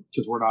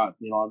 because we're not,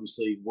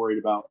 obviously worried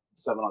about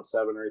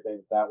 7-on-7 or anything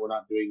like that. We're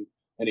not doing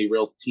any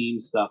real team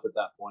stuff at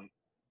that point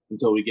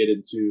until we get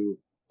into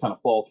kind of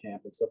fall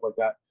camp and stuff like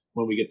that.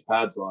 When we get the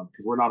pads on,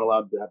 because we're not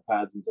allowed to have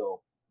pads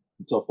until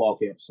fall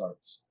camp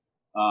starts.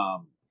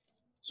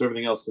 So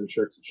everything else is in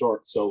shirts and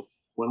shorts. So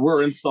when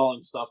we're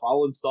installing stuff,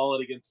 I'll install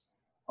it against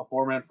a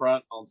 4-man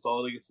front. I'll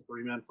install it against a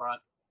 3-man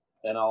front,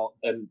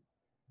 and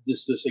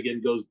this just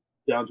again goes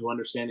down to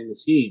understanding the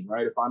scheme,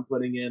 right? If I'm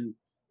putting in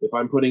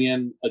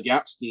a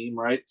gap scheme,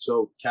 right?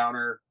 So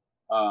counter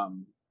Y,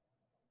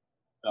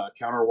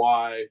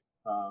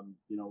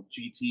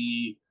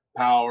 GT,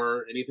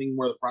 power, anything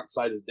where the front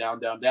side is down,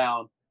 down,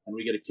 down, and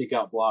we get a kick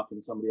out block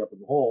and somebody up in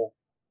the hole.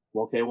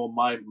 Well, okay, well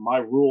my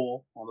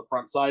rule on the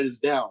front side is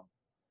down.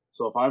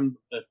 So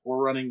if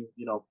we're running,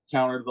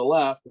 counter to the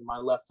left and my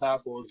left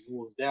tackle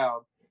is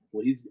down,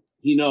 well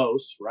he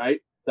knows,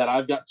 right, that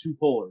I've got 2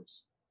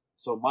 pullers.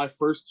 So my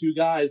first 2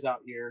 guys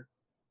out here,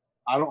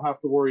 I don't have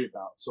to worry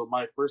about. So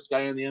my first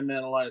guy in the end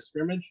man line of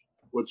scrimmage,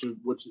 which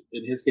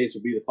in his case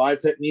would be the 5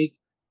 technique,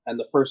 and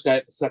the first guy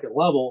at the second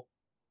level,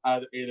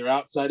 either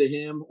outside of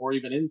him or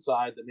even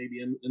inside, that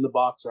maybe in the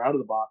box or out of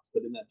the box,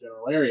 but in that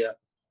general area,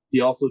 he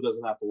also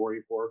doesn't have to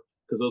worry for,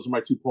 because those are my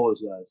 2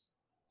 pullers guys.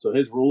 So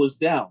his rule is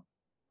down.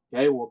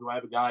 Okay, well, do I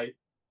have a guy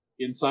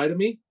inside of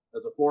me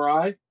as a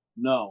 4-eye?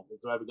 No.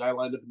 Do I have a guy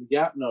lined up in the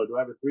gap? No. Do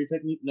I have a 3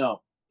 technique?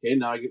 No. Okay,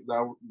 now I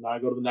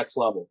go to the next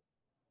level.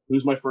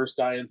 Who's my first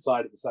guy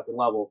inside at the second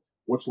level?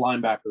 Which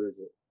linebacker is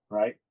it?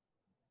 Right?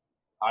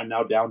 I'm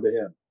now down to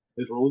him.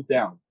 His rule is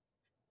down.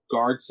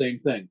 Guard, same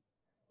thing.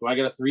 Do I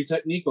get a 3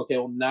 technique? Okay,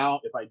 well now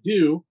if I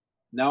do,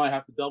 now I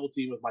have to double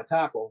team with my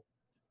tackle,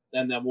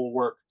 and then we'll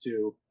work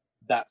to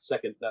that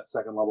second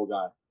level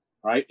guy.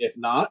 Right? If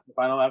not, if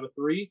I don't have a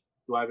 3,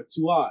 do I have a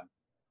 2-eye?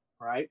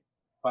 Right?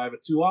 If I have a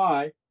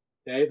 2-eye,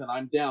 okay, then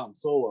I'm down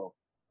solo.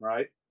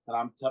 Right? And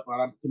I'm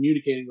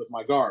communicating with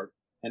my guard,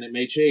 and it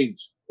may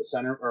change the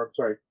center,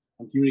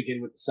 I'm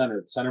communicating with the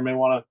center. The center may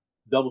want to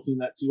double team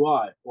that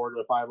 2-eye, or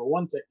if I have a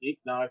 1 technique,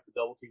 now I have to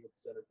double team with the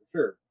center for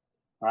sure.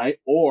 Right?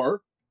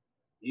 Or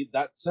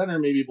that center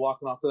may be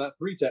blocking off to that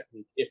 3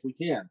 technique if we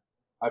can.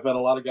 I've had a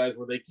lot of guys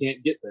where they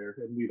can't get there,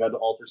 and we've had to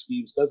alter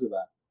schemes because of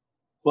that.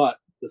 But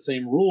the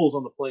same rules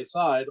on the play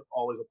side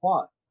always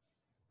apply.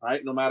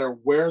 Right? No matter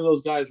where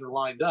those guys are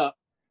lined up,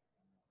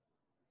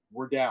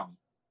 we're down.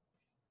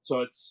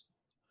 So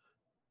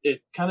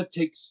it kind of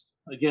takes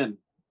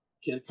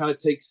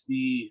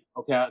the,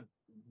 okay,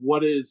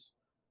 what is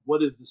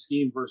the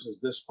scheme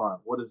versus this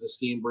front? What is the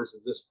scheme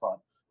versus this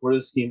front? What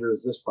is the scheme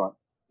versus this front?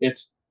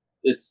 It's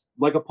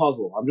like a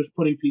puzzle. I'm just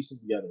putting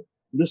pieces together.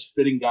 I'm just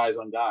fitting guys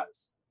on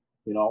guys.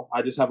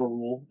 I just have a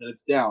rule, and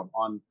it's down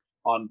on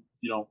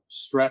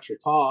stretch or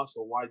toss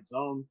or wide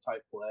zone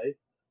type play.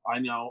 I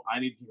know I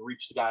need to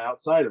reach the guy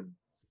outside of me,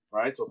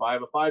 right? So if I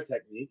have a 5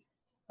 technique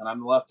and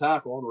I'm the left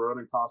tackle and we're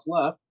running toss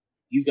left,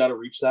 he's got to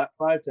reach that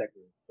 5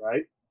 technique,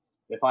 right?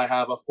 If I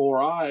have a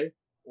 4-eye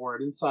or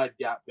an inside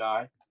gap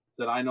guy,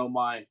 then I know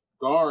my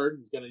guard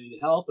is going to need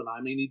help, and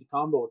I may need to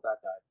combo with that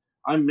guy.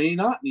 I may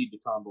not need to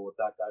combo with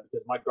that guy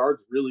because my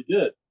guard's really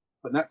good,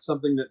 but that's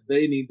something that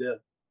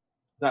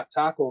that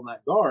tackle and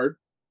that guard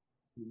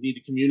need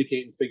to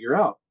communicate and figure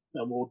out,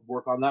 and we'll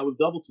work on that with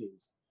double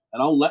teams.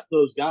 And I'll let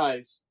those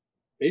guys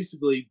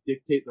basically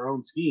dictate their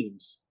own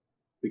schemes,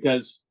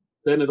 because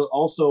then it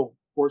also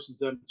forces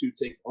them to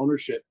take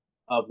ownership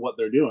of what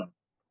they're doing.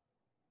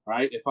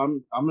 Right? If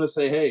I'm going to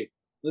say, hey,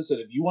 listen,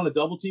 if you want to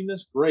double team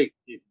this, great.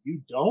 If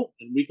you don't,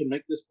 and we can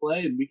make this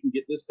play and we can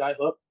get this guy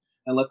hooked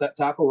and let that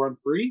tackle run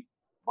free,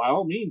 by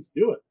all means,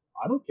 do it.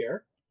 I don't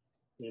care.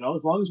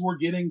 As long as we're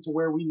getting to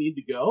where we need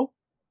to go,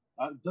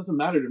 it doesn't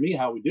matter to me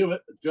how we do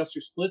it. Adjust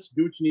your splits,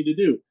 do what you need to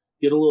do.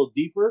 Get a little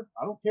deeper.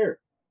 I don't care.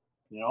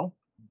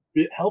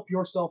 Help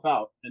yourself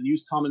out and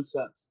use common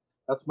sense.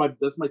 That's my 2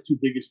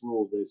 biggest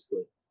rules,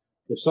 basically.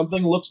 If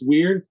something looks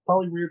weird, it's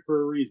probably weird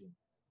for a reason.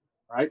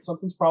 Right?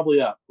 Something's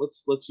probably up.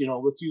 Let's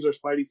use our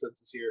spidey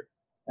senses here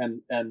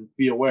and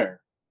be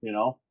aware.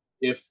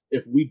 If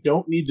we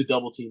don't need to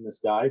double team this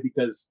guy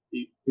because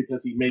he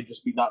may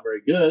just be not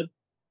very good,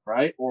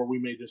 right? Or we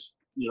may just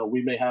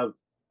we may have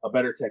a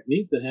better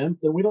technique than him,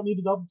 then we don't need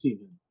to double team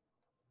him.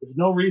 There's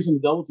no reason to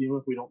double team him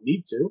if we don't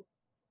need to.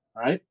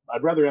 Right?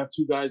 I'd rather have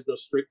 2 guys go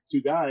straight to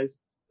 2 guys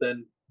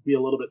than be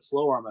a little bit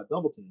slower on that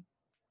double team.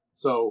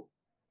 So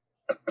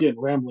again,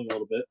 rambling a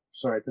little bit.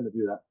 Sorry, I tend to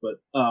do that,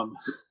 but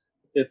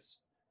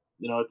it's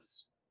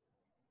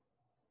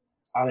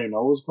I don't even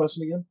know. What was the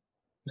question again?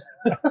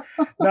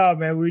 No,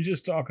 man, we were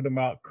just talking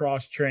about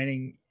cross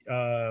training.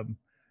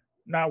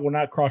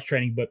 Not cross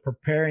training, but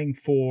preparing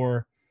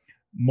for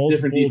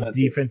multiple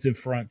defensive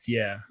fronts.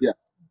 Yeah.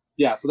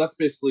 So that's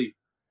basically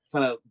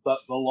kind of the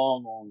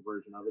long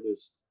version of it,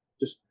 is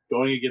just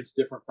going against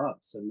different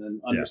fronts and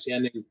then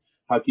understanding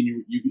how can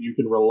you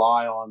can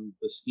rely on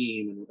the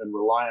scheme and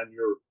rely on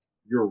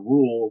your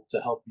rule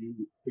to help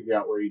you figure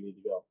out where you need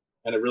to go.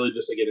 And it really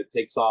just, again, it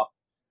takes off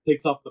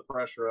the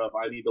pressure of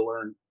I need to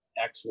learn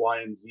X, Y,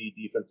 and Z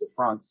defensive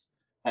fronts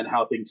and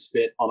how things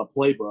fit on a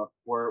playbook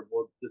where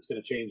it's going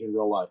to change in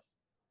real life.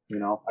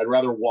 I'd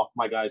rather walk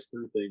my guys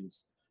through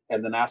things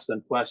and then ask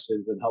them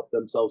questions and help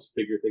themselves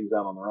figure things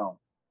out on their own.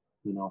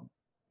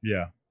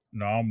 Yeah,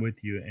 no, I'm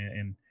with you.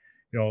 And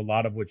a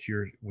lot of what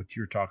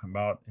you're talking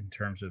about in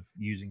terms of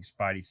using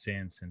Spidey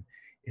sense, and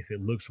if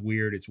it looks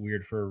weird, it's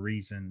weird for a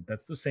reason.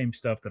 That's the same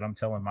stuff that I'm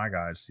telling my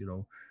guys,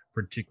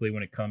 particularly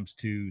when it comes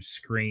to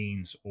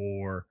screens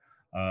or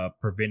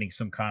preventing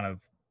some kind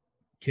of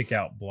kick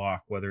out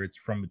block, whether it's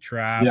from a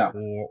trap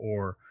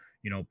or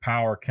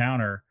power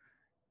counter.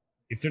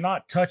 If they're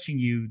not touching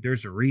you,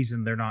 there's a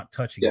reason they're not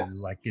touching you.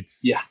 Like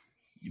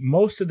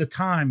most of the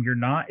time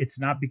it's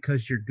not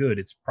because you're good.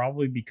 It's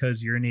probably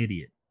because you're an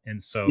idiot.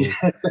 And so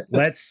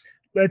let's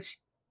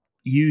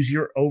use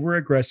your over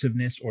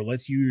aggressiveness, or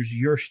let's use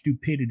your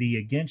stupidity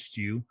against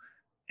you.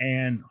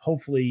 And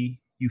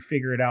hopefully you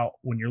figure it out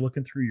when you're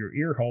looking through your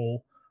ear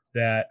hole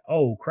that,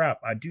 oh crap,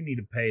 I do need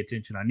to pay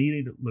attention. I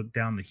need to look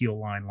down the heel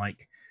line.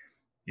 Like,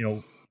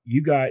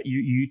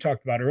 you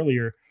talked about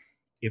earlier,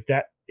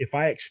 if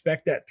I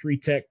expect that 3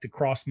 tech to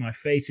cross my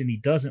face and he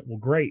doesn't, well,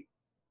 great,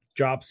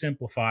 job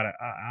simplified.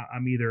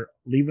 I'm either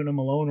leaving him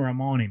alone or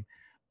I'm on him.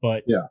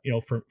 But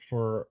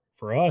for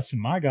us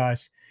and my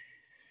guys,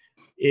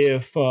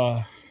 if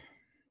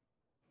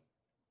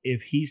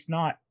he's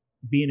not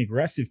being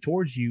aggressive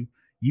towards you,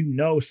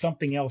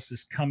 something else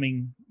is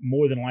coming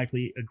more than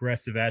likely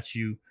aggressive at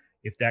you.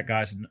 If that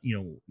guy's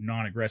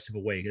non-aggressive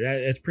away,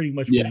 that's pretty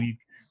much what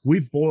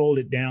we've boiled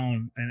it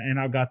down. And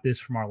I've got this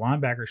from our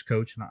linebackers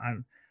coach,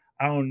 and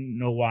I don't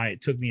know why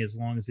it took me as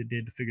long as it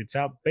did to figure this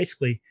out.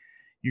 Basically,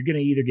 you're going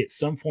to either get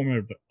some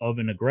form of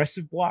an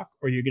aggressive block,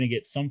 or you're going to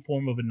get some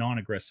form of a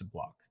non-aggressive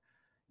block.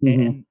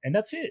 And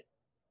that's it.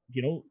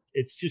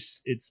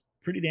 It's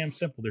pretty damn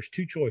simple. There's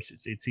 2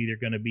 choices. It's either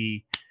going to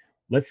be,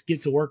 let's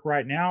get to work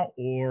right now,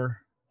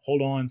 or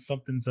hold on,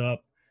 something's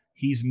up.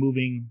 He's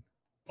moving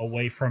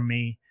away from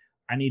me.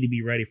 I need to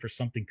be ready for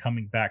something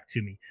coming back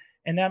to me.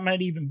 And that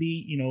might even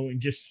be,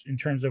 just in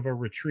terms of a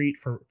retreat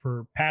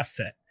for pass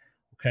set.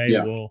 Okay.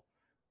 Yeah. Well,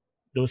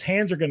 those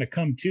hands are going to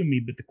come to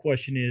me, but the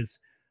question is,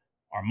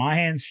 are my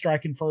hands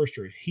striking first,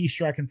 or is he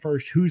striking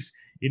first? Who's,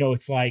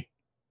 it's like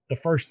the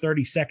first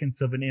 30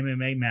 seconds of an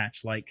MMA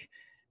match. Like,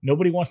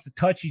 nobody wants to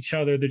touch each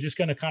other. They're just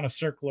going to kind of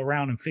circle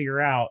around and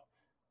figure out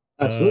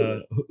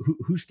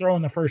who's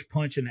throwing the first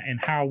punch, and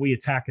how are we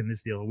attacking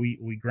this deal? Are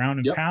we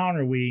ground and pound,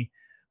 or we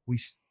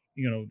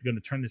going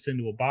to turn this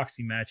into a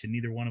boxing match, and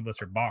neither one of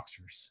us are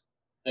boxers.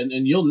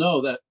 And you'll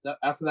know that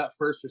after that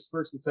first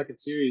and second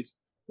series,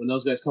 when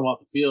those guys come off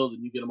the field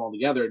and you get them all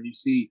together, and you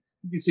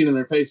can see it in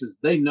their faces,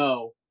 they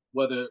know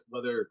whether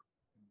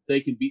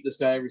they can beat this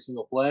guy every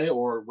single play,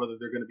 or whether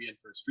they're going to be in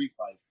for a street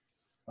fight.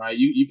 All right,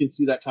 you can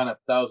see that kind of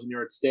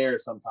 1,000-yard stare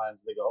sometimes.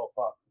 They go, "Oh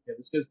fuck, okay,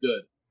 this guy's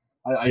good.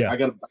 I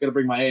gotta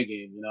bring my A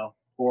game,"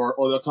 or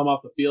they'll come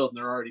off the field and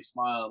they're already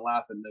smiling and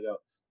laughing. And they go,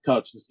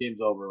 "Coach, this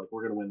game's over. Like,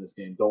 we're gonna win this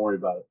game. Don't worry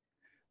about it."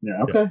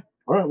 Okay,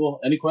 all right. Well,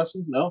 any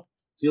questions? No.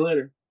 See you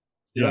later.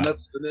 And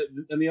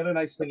the other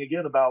nice thing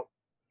again about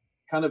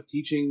kind of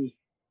teaching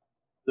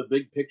the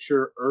big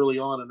picture early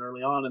on, and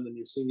then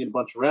you're seeing a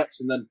bunch of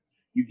reps, and then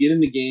you get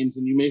into games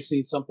and you may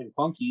see something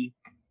funky,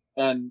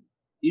 and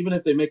even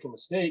if they make a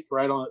mistake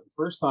right on it the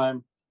first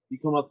time, you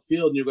come out the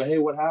field and you go, "Hey,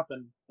 what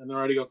happened?" And they're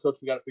already go, "Coach,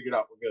 we got to figure it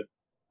out. We're good."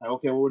 Like,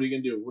 okay, well, what are you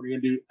gonna do? What are you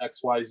gonna do?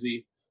 X, Y,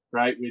 Z,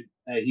 right?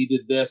 He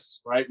did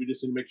this, right? We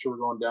just need to make sure we're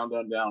going down,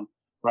 down, down,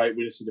 right?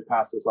 We just need to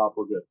pass this off.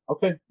 We're good.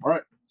 Okay, all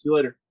right. See you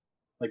later.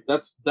 Like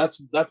that's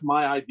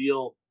my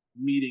ideal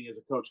meeting as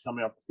a coach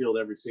coming off the field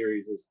every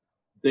series. Is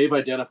they've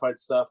identified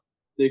stuff,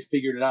 they've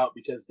figured it out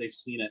because they've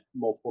seen it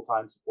multiple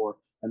times before,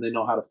 and they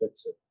know how to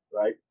fix it,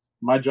 right?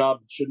 My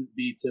job shouldn't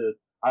be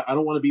I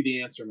don't want to be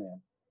the answer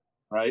man,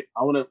 right?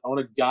 I want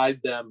to guide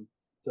them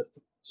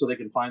so they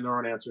can find their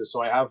own answers.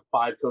 So I have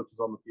 5 coaches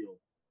on the field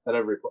at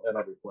every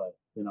play.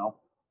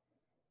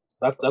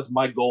 That's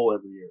my goal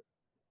every year.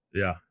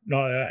 Yeah,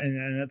 no,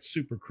 and that's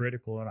super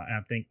critical, and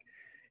I think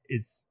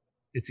it's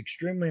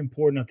extremely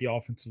important at the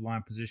offensive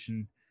line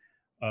position,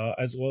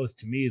 as well as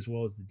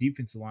the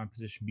defensive line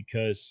position,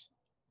 because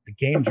the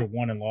games are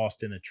won and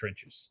lost in the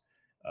trenches,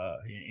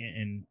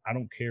 and I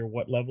don't care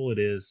what level it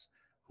is.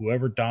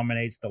 Whoever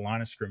dominates the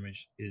line of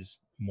scrimmage is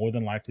more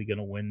than likely going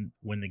to win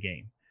the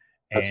game.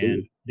 Absolutely.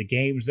 And the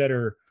games that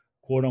are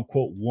quote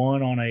unquote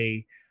won on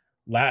a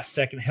last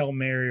second Hail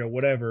Mary or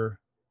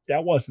whatever,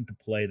 that wasn't the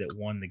play that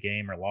won the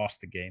game or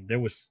lost the game. There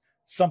was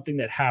something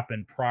that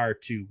happened prior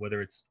to, whether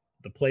it's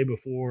the play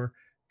before,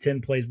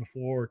 10 plays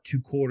before,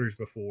 2 quarters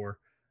before,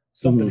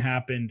 something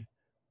happened,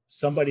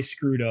 somebody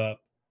screwed up.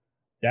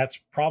 That's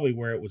probably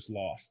where it was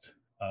lost.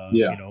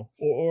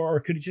 Or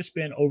it could have just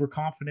been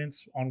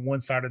overconfidence on one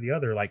side or the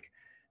other. Like,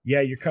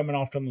 you're coming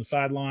off from the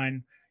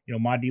sideline.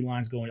 My D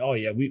line's going, "Oh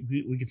yeah,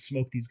 we can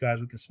smoke these guys.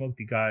 We can smoke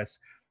the guys."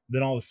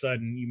 Then all of a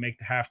sudden, you make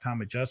the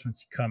halftime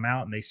adjustments. You come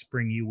out and they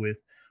spring you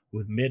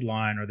with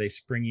midline, or they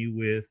spring you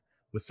with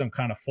some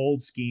kind of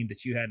fold scheme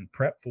that you hadn't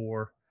prepped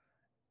for,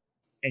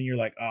 and you're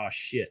like, "Oh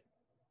shit,"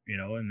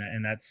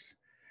 and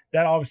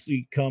that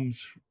obviously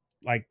comes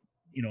like.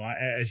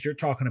 As you're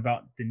talking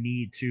about the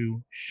need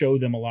to show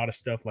them a lot of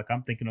stuff, like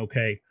I'm thinking,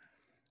 okay,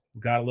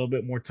 We got a little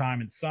bit more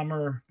time in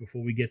summer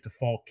before we get to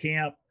fall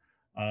camp.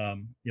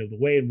 The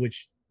way in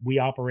which we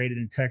operated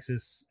in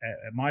Texas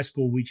at my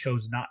school, we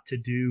chose not to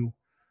do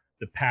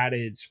the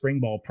padded spring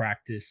ball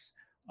practice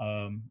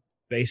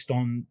based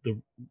on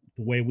the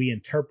way we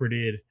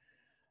interpreted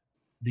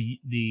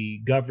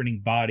the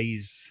governing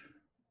body's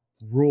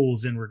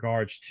rules in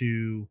regards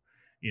to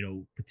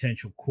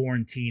potential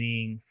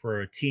quarantining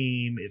for a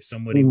team if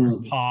somebody were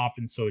to pop,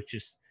 and so it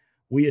just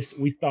we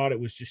thought it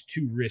was just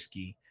too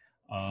risky.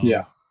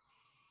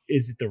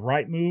 Is it the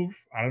right move?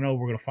 I don't know.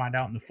 We're going to find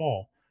out in the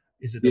fall.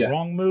 Is it the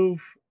wrong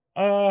move?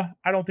 I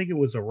don't think it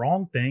was a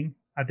wrong thing.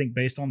 I think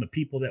based on the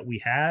people that we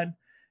had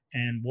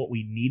and what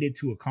we needed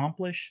to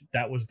accomplish,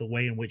 that was the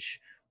way in which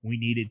we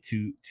needed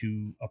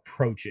to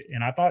approach it.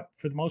 And I thought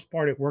for the most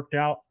part, it worked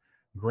out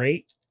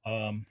great.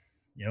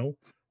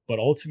 But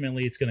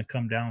ultimately it's going to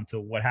come down to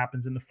what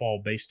happens in the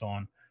fall based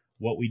on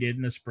what we did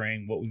in the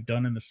spring, what we've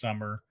done in the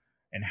summer,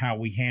 and how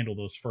we handle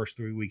those first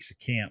 3 weeks of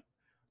camp.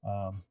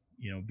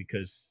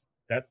 Because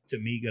that's to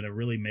me going to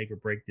really make or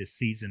break this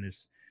season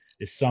is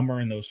summer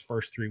and those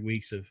first 3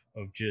 weeks of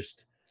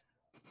just,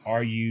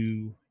 are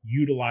you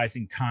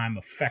utilizing time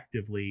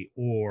effectively,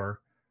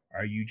 or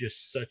are you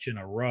just such in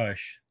a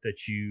rush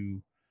that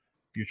you're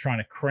trying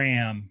to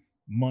cram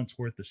months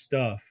worth of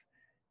stuff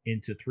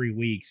into 3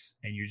 weeks,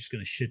 and you're just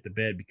going to shit the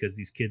bed because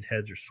these kids'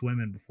 heads are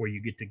swimming before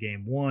you get to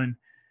game one.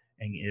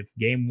 And if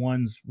game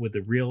one's with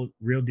a real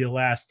deal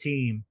ass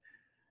team,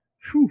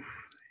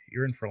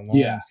 you're in for a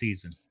long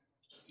season.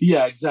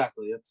 Yeah,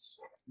 exactly. It's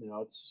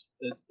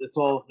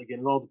all, again,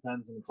 it all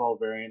depends and it's all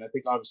varying. I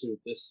think obviously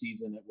with this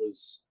season,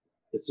 it's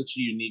such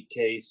a unique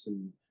case,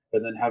 and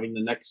then having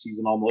the next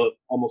season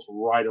almost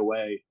right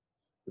away.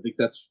 I think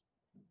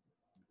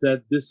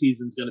that this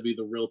season's going to be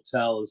the real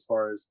tell as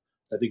far as,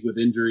 I think, with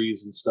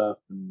injuries and stuff,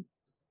 and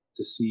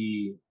to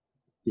see,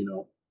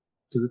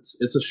 because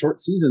it's a short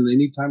season. They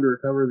need time to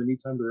recover. They need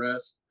time to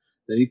rest.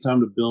 They need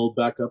time to build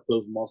back up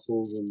those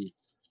muscles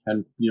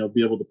and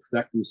be able to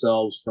protect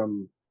themselves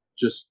from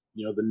just,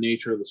 the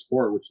nature of the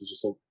sport, which is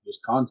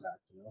just contact,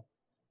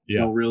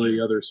 No really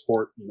other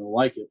sport,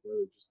 like it, where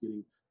they're just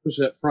getting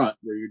pushed up front,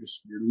 where you're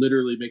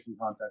literally making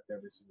contact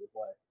every single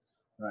play.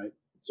 Right.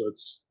 So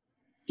it's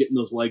getting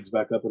those legs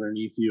back up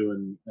underneath you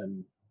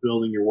and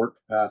building your work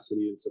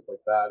capacity and stuff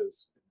like that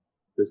is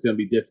going to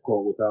be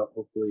difficult without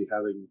hopefully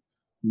having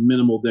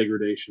minimal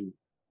degradation,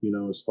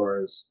 as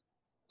far as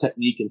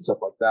technique and stuff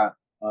like that.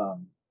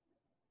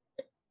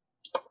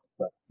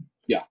 But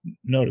yeah,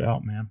 no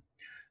doubt, man.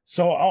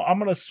 So I'm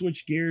going to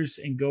switch gears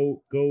and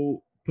go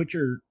put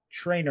your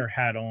trainer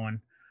hat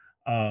on.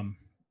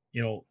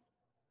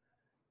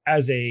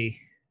 As a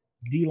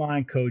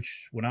D-line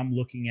coach, when I'm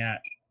looking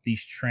at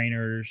these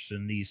trainers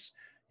and these,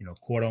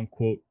 quote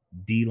unquote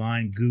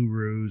D-line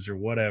gurus or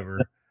whatever,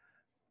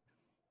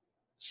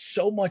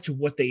 so much of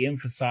what they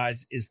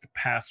emphasize is the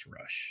pass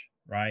rush,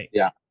 right?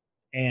 Yeah.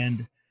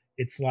 And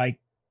it's like,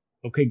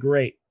 okay,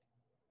 great.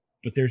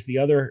 But there's the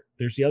other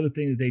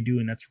thing that they do,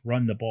 and that's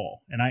run the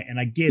ball. And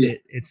I get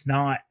it. It's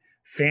not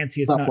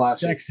fancy. It's not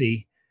flashy.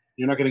 Sexy.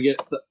 You're not going to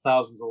get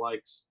thousands of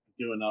likes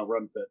doing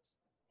run fits.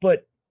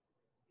 But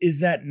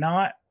is that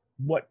not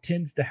what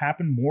tends to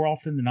happen more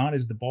often than not?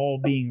 Is the ball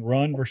being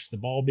run versus the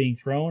ball being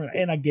thrown?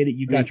 And I get it.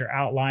 You got your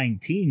outlying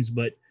teams,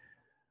 but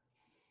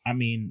I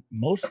mean,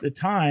 most of the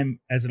time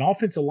as an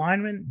offensive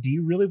lineman, do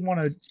you really want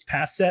to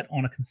pass set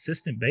on a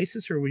consistent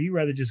basis, or would you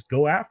rather just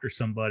go after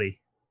somebody?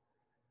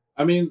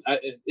 I mean,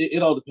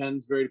 it all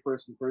depends, very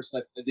person to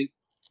person. I think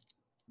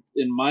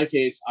in my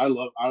case,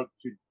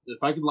 if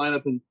I could line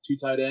up in 2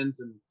 tight ends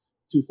and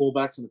 2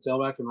 fullbacks and a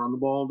tailback and run the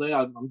ball all day,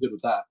 I'm good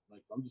with that.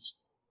 Like, I'm just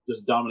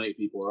dominate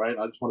people, right?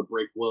 I just want to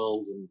break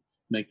wills and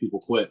make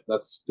people quit.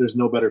 There's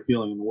no better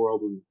feeling in the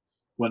world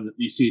when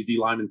you see a D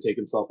lineman take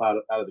himself out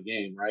of the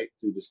game, right?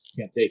 So you just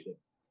can't take it.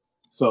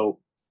 So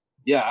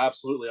yeah,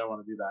 absolutely, I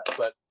want to do that.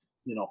 But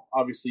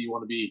obviously, you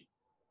want to be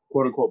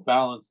quote unquote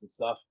balanced and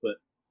stuff. But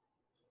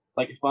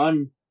like if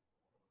I'm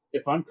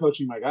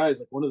coaching my guys,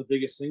 like one of the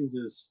biggest things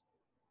is,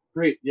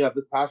 great, yeah,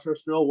 this pass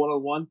rush drill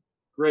 1-on-1,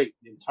 great.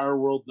 The entire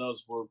world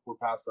knows we're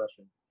pass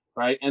rushing,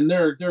 right? And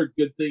there are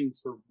good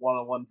things for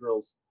 1-on-1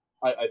 drills.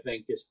 I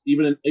think it's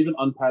even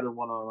unpadded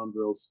 1-on-1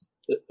 drills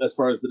as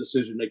far as the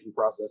decision making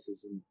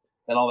processes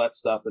and all that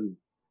stuff, and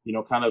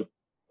kind of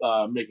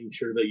making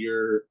sure that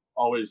you're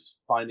always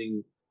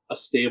finding a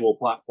stable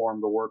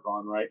platform to work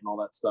on, right, and all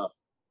that stuff.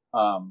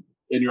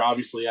 And you're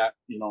obviously I'm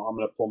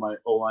going to pull my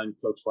O-line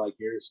coach flag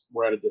here.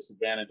 We're at a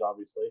disadvantage,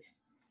 obviously.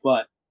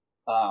 But,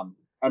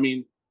 I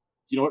mean,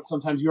 you know what?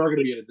 Sometimes you are going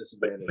to be at a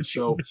disadvantage.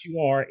 But you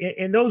are.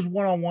 In those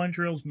one-on-one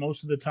drills,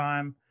 most of the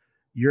time,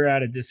 you're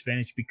at a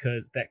disadvantage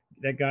because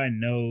that guy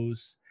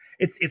knows.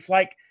 It's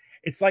like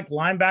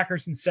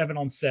linebackers in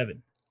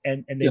 7-on-7.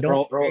 And they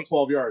don't throw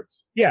 12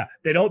 yards. Yeah,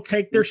 they don't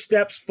take their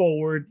steps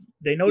forward.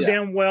 They know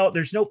damn well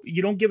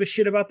you don't give a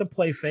shit about the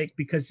play fake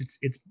because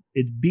it's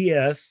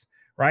BS.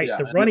 Right,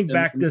 the running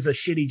back does a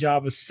shitty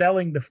job of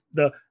selling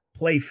the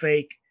play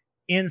fake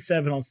in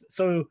 7-on-7.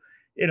 So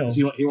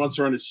he wants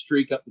to run his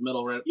streak up the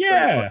middle, right?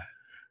 Yeah,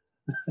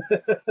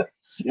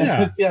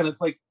 Yeah. And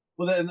it's like,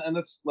 well, and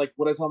that's like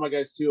what I tell my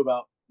guys too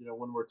about,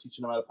 when we're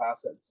teaching them how to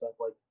pass it and stuff.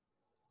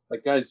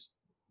 Like guys,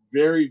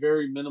 very,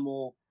 very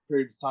minimal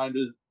periods of time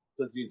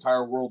does the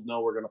entire world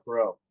know we're going to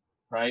throw,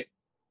 right?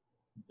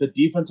 The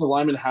defensive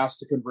lineman has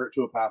to convert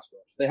to a pass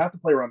rush. They have to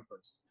play run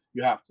first.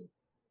 You have to,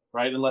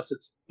 right? Unless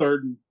it's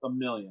 3rd and a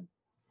million,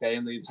 okay?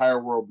 And the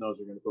entire world knows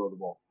you're going to throw the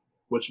ball,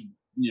 which,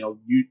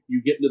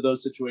 you get into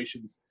those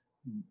situations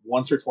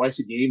once or twice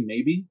a game,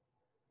 maybe,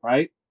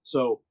 right?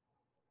 So,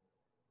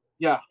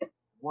 yeah,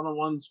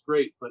 one-on-one's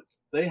great, but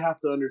they have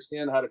to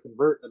understand how to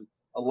convert, and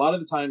a lot of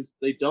the times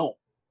they don't.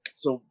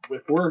 So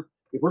if we're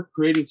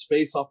creating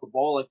space off the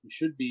ball like we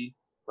should be,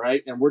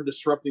 right, and we're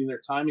disrupting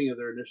their timing of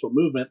their initial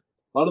movement,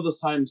 a lot of those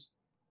times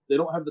they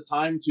don't have the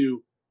time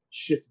to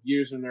shift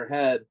gears in their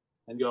head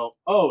and go,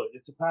 oh,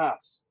 it's a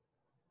pass.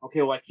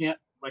 Okay, well, I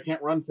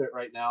can't run fit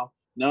right now.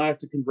 Now I have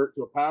to convert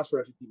to a pass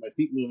rush to keep my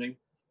feet moving.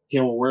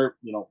 Okay, well,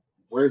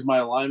 where's my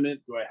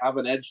alignment? Do I have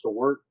an edge to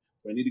work?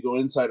 Do I need to go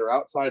inside or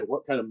outside?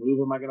 What kind of move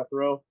am I going to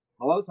throw?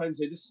 A lot of times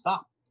they just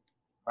stop,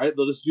 right?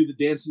 They'll just do the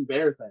dancing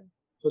bear thing,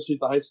 especially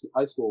at the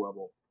high school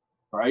level,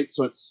 right?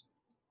 So it's,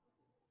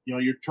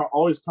 you're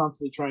always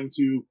constantly trying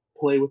to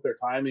play with their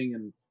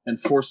timing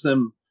and force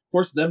them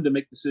to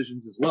make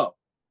decisions as well.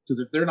 Because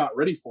if they're not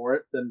ready for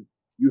it, then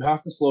you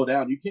have to slow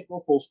down. You can't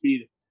go full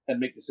speed and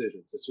make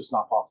decisions. It's just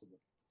not possible,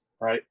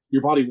 right?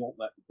 Your body won't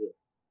let you do it.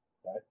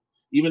 Okay?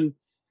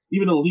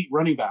 Even elite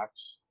running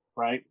backs,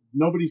 right?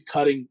 Nobody's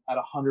cutting at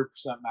 100%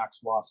 max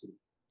velocity.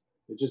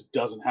 It just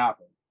doesn't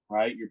happen,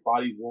 right? Your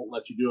body won't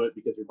let you do it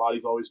because your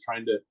body's always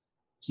trying to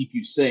keep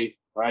you safe,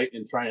 right?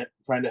 And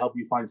trying to help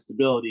you find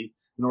stability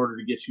in order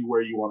to get you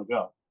where you want to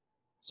go.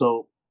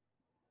 So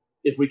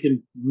if we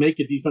can make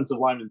a defensive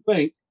lineman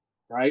think,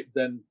 right,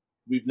 then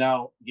we've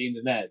now gained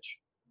an edge,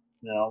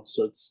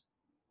 So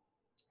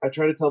I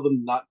try to tell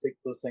them not to take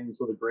those things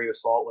with a grain of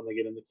salt when they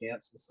get into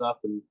camps and stuff,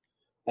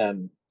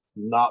 and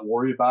not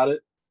worry about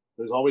it.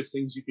 There's always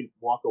things you can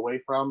walk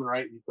away from,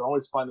 right? You can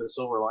always find a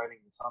silver lining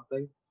in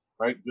something,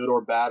 right? Good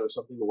or bad, or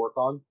something to work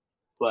on.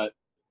 But,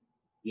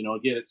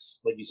 again,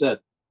 it's like you said,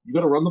 you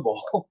got to run the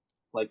ball.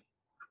 Like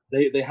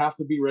they have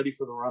to be ready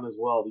for the run as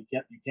well. You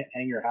can't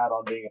hang your hat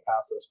on being a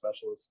pass rush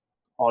specialist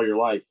all your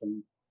life.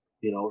 And,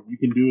 you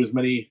can do as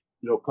many,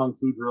 kung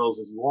fu drills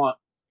as you want,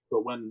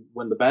 but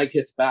when the bag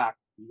hits back,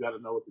 you got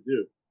to know what to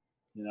do,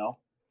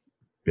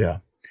 Yeah.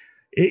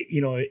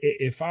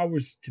 If I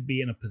was to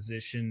be in a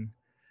position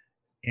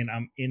and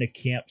I'm in a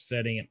camp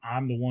setting and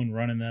I'm the one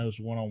running those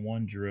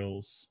one-on-one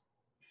drills,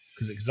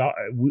 because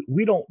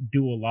we don't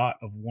do a lot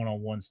of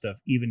one-on-one stuff,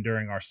 even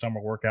during our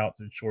summer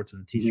workouts in shorts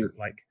and a t-shirt. Mm-hmm.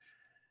 Like,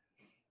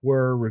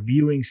 we're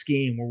reviewing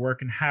scheme, we're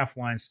working half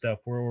line stuff,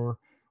 we're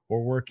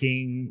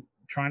working,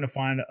 trying to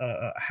find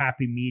a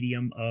happy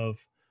medium of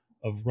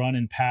run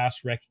and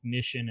pass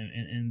recognition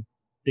and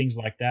things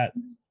like that.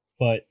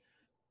 But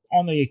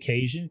on the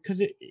occasion,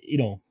 because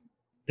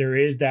there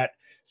is that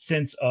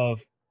sense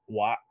of,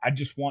 well, I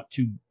just want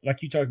to,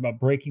 like you talked about,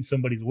 breaking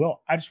somebody's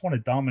will. I just want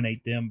to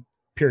dominate them,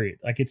 period.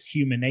 Like, it's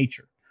human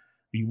nature.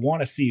 You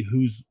want to see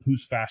who's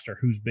faster,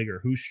 who's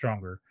bigger, who's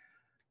stronger.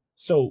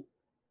 So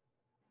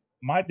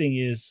my thing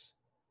is,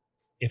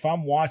 if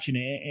I'm watching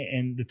it,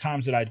 and the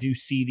times that I do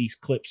see these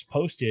clips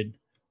posted,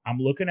 I'm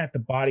looking at the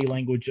body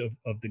language of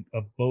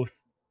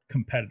both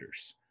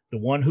competitors. The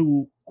one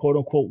who quote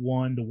unquote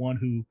won, the one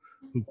who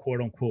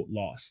quote unquote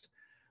lost.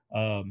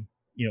 And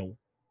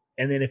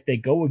then if they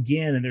go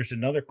again and there's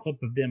another clip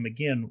of them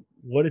again,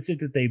 what is it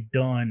that they've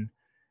done?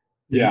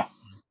 Yeah.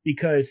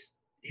 Because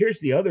here's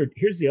the other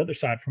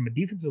side from a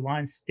defensive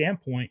line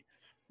standpoint.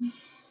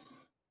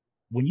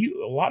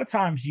 A lot of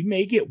times you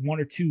may get 1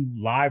 or 2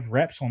 live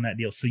reps on that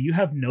deal. So you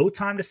have no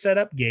time to set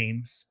up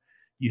games.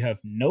 You have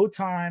no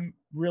time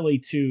really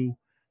to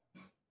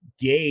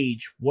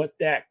gauge what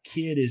that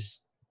kid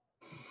is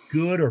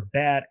good or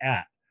bad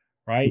at,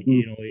 right?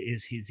 Mm-hmm.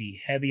 Is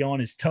he heavy on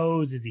his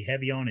toes? Is he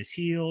heavy on his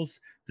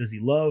heels? Does he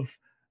love,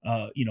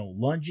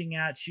 lunging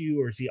at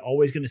you? Or is he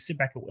always going to sit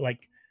back?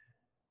 Like,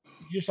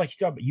 just like you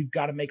talked about, you've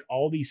got to make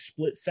all these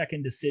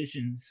split-second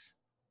decisions,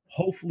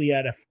 hopefully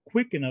at a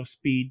quick enough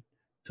speed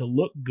to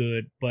look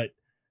good. But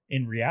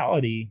in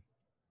reality,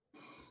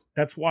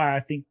 that's why I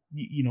think,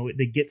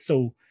 they get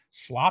so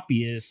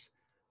sloppy is,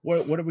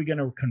 what are we going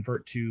to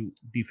convert to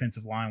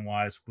defensive line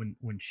wise when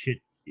shit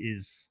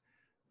is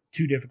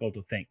too difficult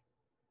to think?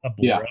 A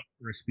bull rush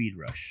or a speed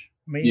rush.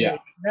 I mean,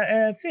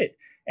 that's it.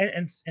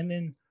 And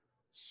then,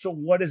 so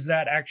what does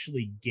that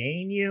actually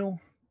gain you?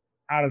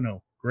 I don't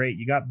know. Great.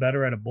 You got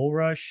better at a bull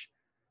rush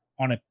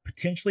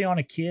potentially on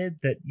a kid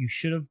that you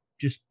should have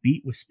just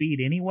beat with speed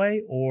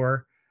anyway,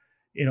 or,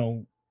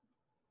 you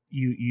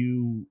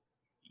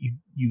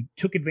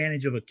took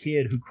advantage of a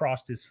kid who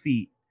crossed his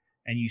feet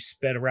and you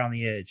sped around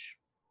the edge.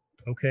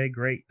 Okay,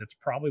 great. That's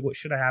probably what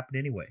should have happened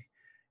anyway.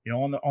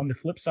 On the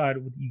flip side,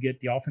 you get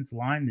the offensive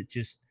line that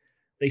just,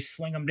 they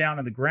sling them down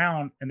to the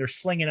ground and they're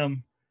slinging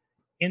them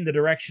in the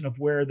direction of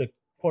where the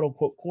quote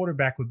unquote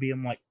quarterback would be.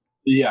 I'm like,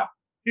 yeah,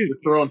 You're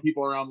throwing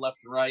people around left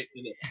and right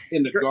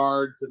into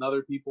guards and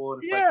other people,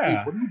 and it's like,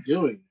 dude, what are you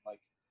doing? Like,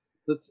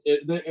 that's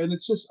it. And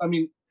it's just, I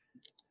mean,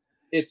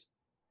 it's.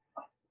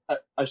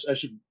 I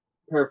should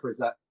paraphrase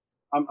that.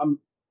 I'm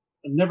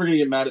never gonna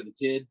get mad at the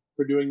kid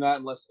for doing that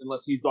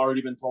unless he's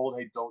already been told,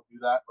 hey, don't do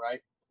that, right?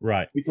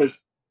 Right.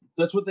 Because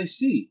that's what they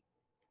see,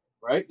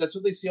 right? That's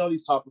what they see all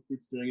these top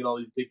recruits doing at all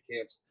these big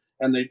camps,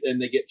 and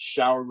they get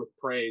showered with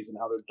praise and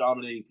how they're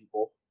dominating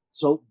people.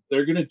 So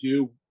they're gonna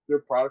do their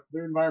product,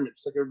 their environment,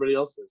 just like everybody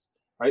else is,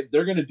 right?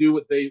 They're gonna do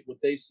what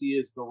they see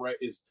is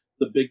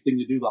the big thing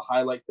to do, the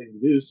highlight thing to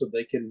do, so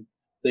they can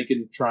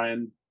try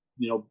and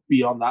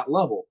be on that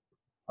level,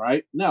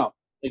 right? Now,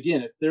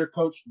 again, if they're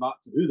coached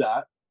not to do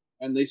that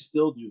and they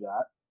still do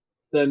that,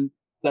 then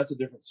that's a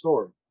different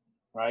story,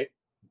 right?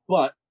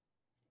 But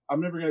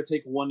I'm never going to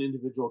take one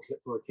individual kid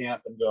for a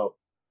camp and go,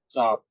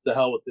 the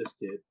hell with this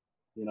kid,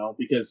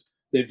 because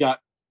they've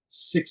got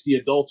 60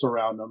 adults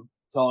around them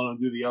telling them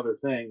to do the other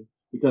thing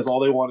because all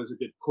they want is a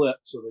good clip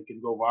so they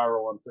can go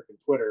viral on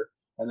freaking Twitter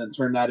and then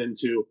turn that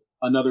into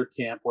another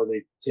camp where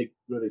they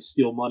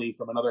steal money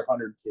from another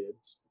 100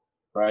 kids,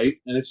 right?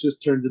 And it's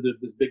just turned into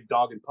this big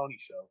dog and pony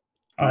show,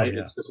 right? Oh, yeah.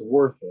 It's just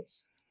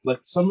worthless.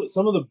 Like some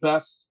of the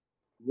best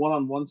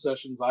one-on-one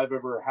sessions I've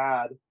ever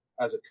had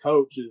as a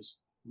coach is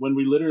when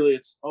we literally,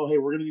 it's, oh, hey,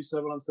 we're going to do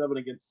 7-on-7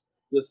 against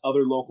this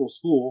other local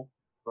school,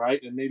 right?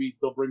 And maybe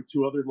they'll bring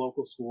 2 other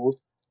local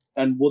schools,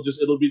 and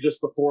it'll be just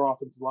the 4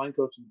 offensive line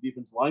coaches and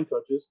defensive line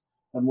coaches,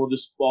 and we'll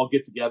just all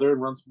get together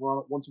and run some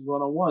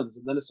one-on-ones.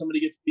 And then if somebody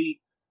gets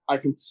beat, I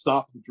can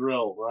stop the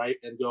drill, right?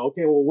 And go,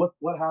 okay, well,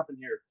 what happened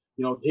here?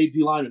 Hey,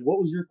 D lineman, what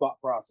was your thought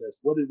process?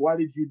 Why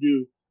did you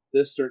do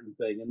this certain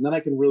thing? And then I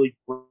can really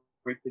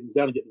break things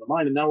down and get in the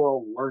mind. And now we're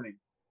all learning,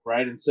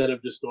 right? Instead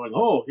of just going,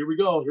 oh, here we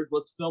go. Here,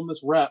 let's film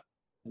this rep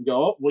and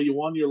go, oh, well, you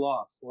won, you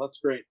lost. Well, that's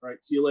great. All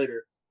right, see you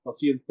later. I'll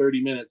see you in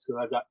 30 minutes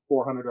because I've got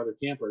 400 other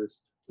campers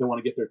that want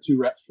to get their 2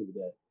 reps for the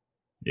day.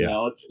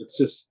 Yeah. It's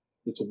just,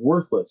 it's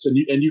worthless. And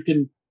you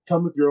can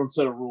come with your own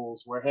set of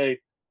rules where, hey,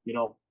 we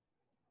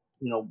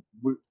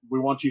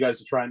want you guys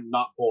to try and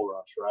not bull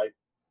rush, right?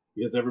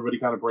 Because everybody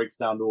kind of breaks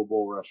down to a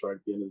bull rush right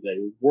at the end of the day.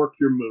 Work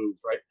your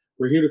moves, right?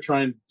 We're here to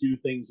try and do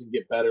things and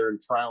get better and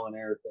trial and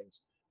error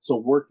things. So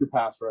work your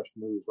pass rush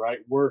moves, right?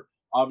 I'm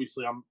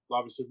obviously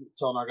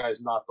telling our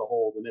guys not to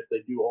hold. And if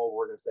they do hold,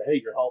 we're going to say,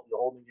 hey, you're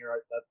holding here.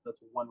 Right?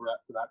 That's 1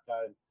 rep for that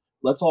guy. And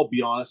let's all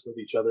be honest with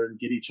each other and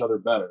get each other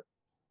better.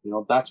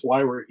 That's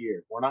why we're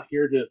here. We're not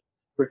here to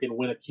freaking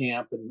win a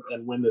camp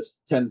and win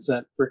this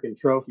 10-cent freaking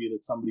trophy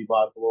that somebody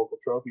bought at the local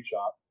trophy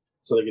shop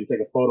so they can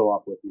take a photo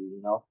op with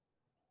you,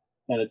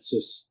 And it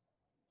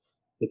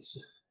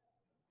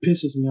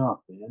pisses me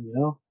off,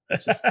 man,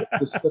 It's just,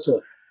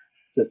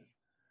 just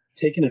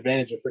taking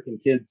advantage of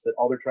freaking kids that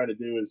all they're trying to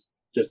do is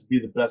just be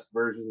the best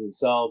versions of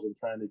themselves and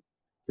trying to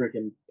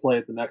freaking play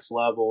at the next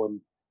level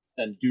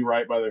and do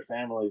right by their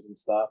families and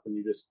stuff. And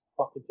you're just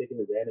fucking taking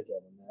advantage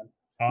of them, man.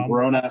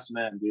 Grown ass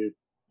man, dude.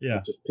 Yeah.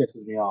 It just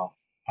pisses me off.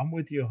 I'm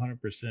with you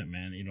 100%,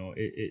 man.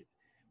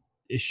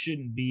 It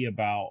shouldn't be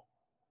about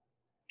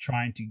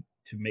trying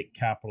to make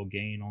capital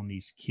gain on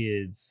these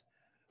kids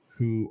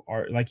who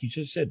are, like you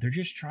just said, they're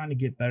just trying to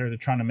get better. They're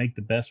trying to make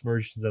the best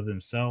versions of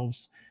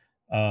themselves.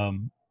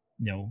 And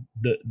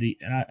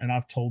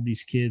I've told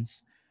these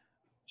kids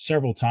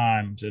several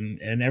times,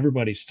 and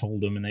everybody's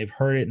told them, and they've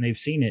heard it and they've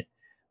seen it.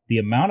 The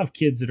amount of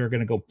kids that are going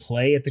to go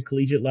play at the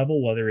collegiate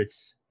level, whether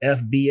it's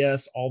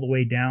FBS all the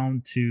way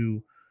down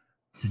to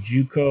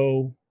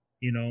JUCO,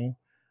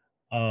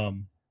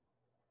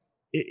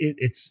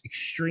 it's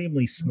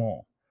extremely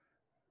small.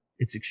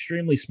 It's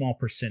extremely small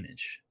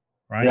percentage,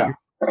 right? Yeah.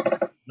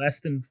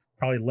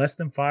 Probably less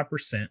than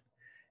 5%.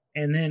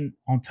 And then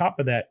on top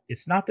of that,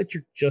 it's not that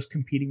you're just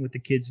competing with the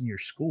kids in your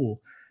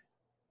school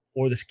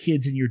or the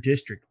kids in your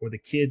district or the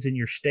kids in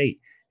your state.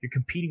 You're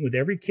competing with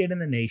every kid in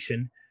the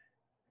nation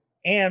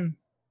and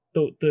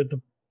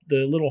the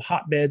little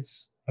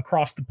hotbeds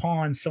across the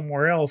pond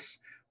somewhere else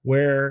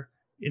where,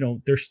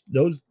 there's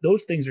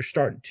those things are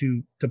starting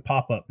to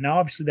pop up. Now,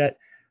 obviously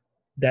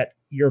that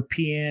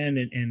European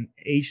and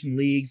Asian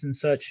leagues and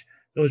such,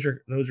 those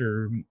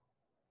are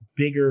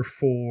bigger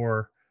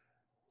for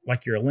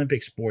like your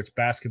Olympic sports,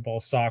 basketball,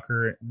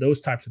 soccer,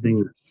 those types of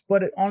things.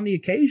 But on the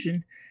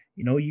occasion,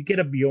 you get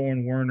a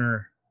Bjorn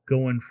Werner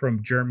going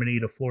from Germany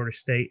to Florida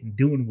State and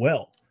doing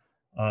well.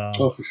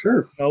 For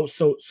sure.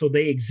 So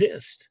they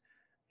exist,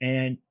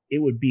 and it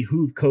would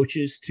behoove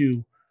coaches to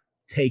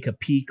take a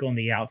peek on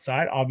the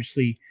outside.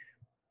 Obviously,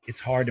 it's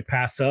hard to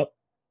pass up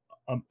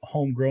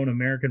homegrown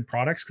American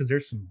products because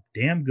there's some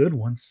damn good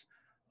ones,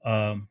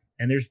 and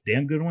there's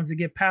damn good ones that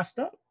get passed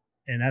up,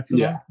 and that's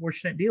an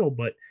unfortunate deal.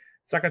 But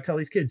it's like I tell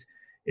these kids,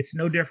 it's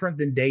no different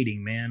than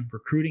dating, man.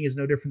 Recruiting is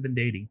no different than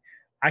dating.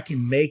 I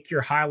can make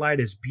your highlight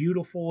as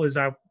beautiful as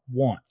I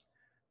want,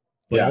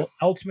 but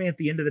ultimately, at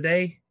the end of the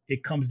day,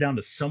 it comes down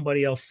to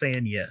somebody else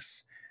saying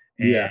yes.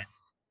 And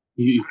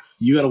you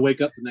got to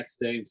wake up the next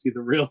day and see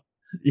the real.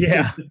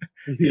 Yeah,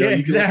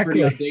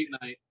 exactly. On date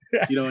night,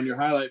 in your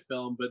highlight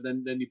film, but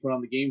then you put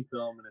on the game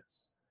film, and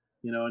it's,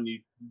 and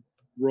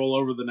roll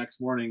over the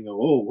next morning and go,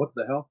 oh, what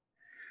the hell?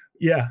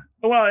 Yeah.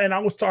 Well, and I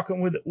was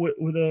talking with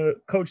a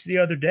coach the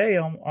other day.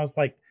 I was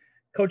like,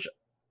 Coach,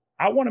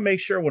 I want to make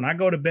sure when I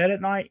go to bed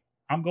at night,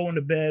 I'm going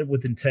to bed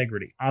with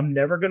integrity. I'm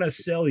never going to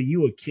sell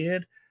you a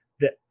kid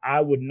that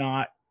I would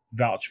not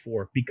vouch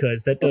for,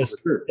 because that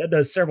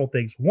does several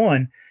things.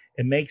 One,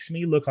 it makes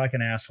me look like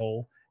an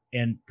asshole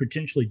and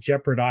potentially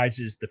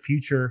jeopardizes the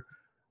future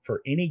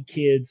for any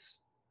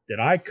kids that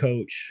I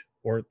coach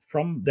or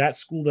from that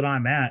school that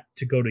I'm at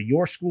to go to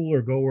your school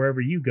or go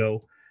wherever you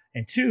go.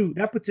 And two,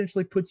 that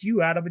potentially puts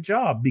you out of a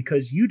job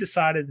because you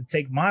decided to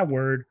take my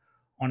word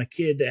on a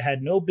kid that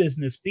had no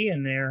business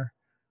being there.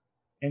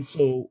 And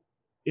so,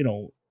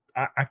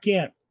 I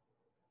can't,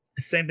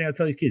 the same thing I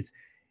tell these kids,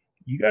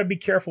 you got to be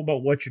careful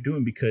about what you're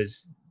doing,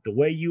 because the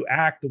way you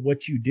act and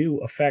what you do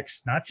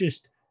affects not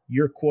just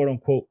your quote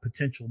unquote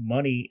potential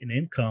money and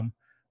income,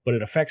 but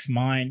it affects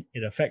mine.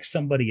 It affects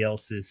somebody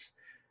else's,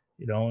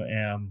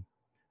 I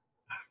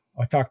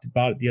talked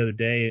about it the other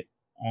day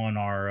on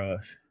our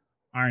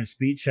Iron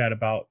Speed chat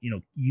about,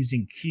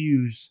 using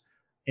cues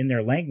in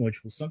their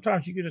language. Well,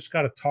 sometimes you just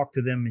got to talk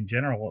to them in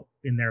general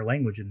in their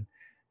language. And,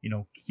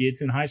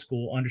 kids in high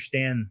school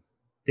understand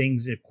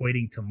things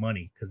equating to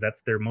money because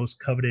that's their most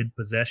coveted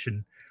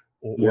possession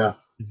or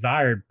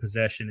desired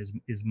possession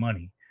is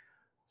money.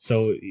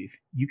 So if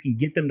you can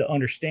get them to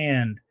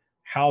understand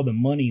how the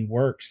money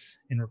works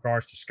in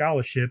regards to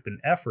scholarship and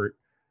effort,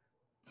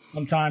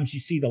 sometimes you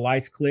see the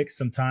lights click,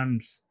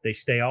 sometimes they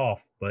stay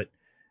off, but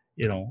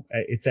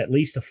it's at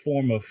least a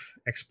form of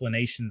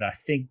explanation that I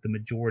think the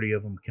majority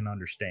of them can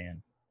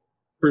understand.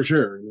 For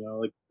sure.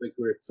 Like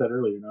we said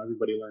earlier,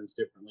 everybody learns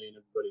differently, and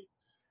everybody,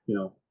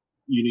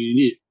 you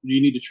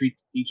need to treat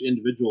each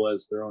individual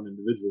as their own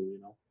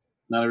individual.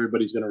 Not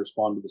everybody's going to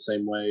respond to the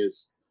same way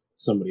as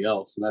somebody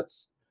else. And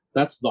that's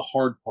the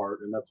hard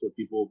part. And that's what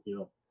people,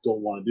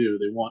 don't want to do.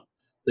 They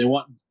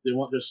want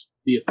just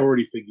the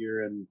authority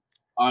figure. And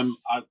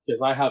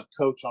because I have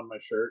coach on my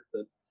shirt,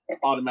 that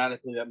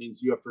automatically that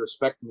means you have to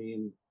respect me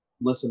and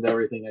listen to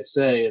everything I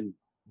say and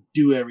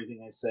do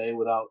everything I say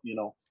without,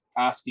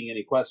 asking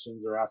any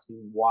questions or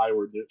asking why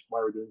we're doing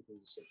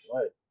things a certain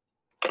way.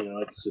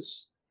 It's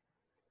just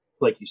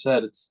like you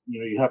said, it's,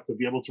 you have to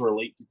be able to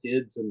relate to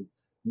kids, and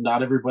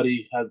not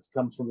everybody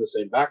comes from the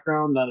same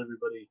background. Not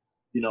everybody,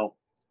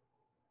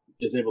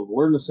 is able to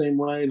learn the same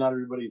way. Not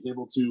everybody is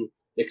able to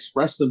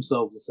express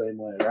themselves the same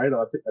way. Right.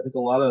 I think a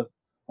lot of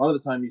the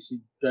time you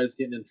see guys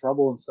getting in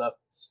trouble and stuff.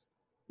 It's,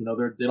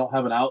 they don't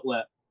have an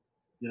outlet,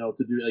 to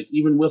do, like,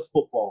 even with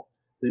football,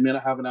 they may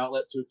not have an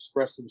outlet to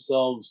express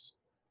themselves,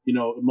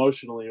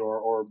 emotionally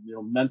or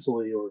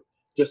mentally, or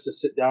just to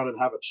sit down and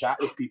have a chat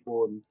with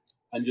people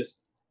and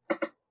just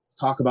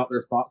talk about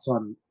their thoughts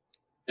on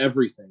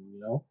everything,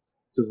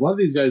 because a lot of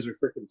these guys are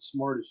freaking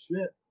smart as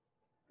shit,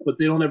 but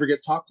they don't ever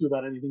get talked to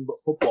about anything but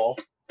football,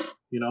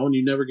 and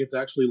you never get to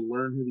actually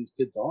learn who these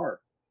kids are,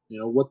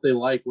 what they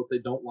like, what they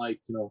don't like,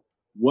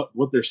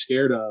 what they're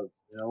scared of,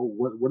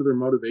 what are their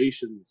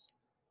motivations,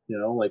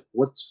 like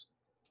what's,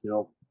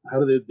 how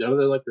do they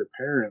like their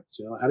parents,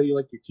 how do you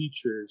like your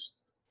teachers,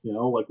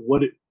 like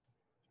what are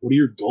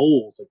your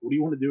goals, like what do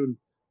you want to do in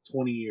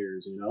 20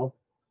 years,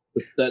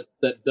 but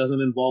that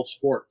doesn't involve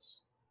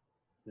sports,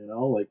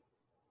 like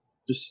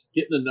just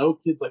getting to know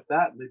kids like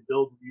that, and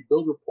you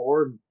build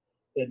rapport,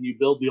 and you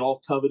build the all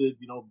coveted,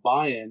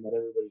 buy-in that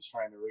everybody's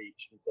trying to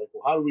reach. It's like,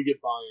 well, how do we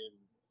get buy-in?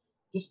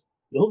 Just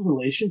build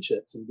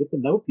relationships and get to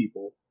know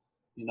people.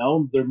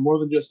 They're more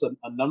than just a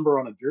number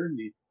on a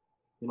jersey,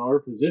 or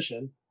a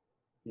position.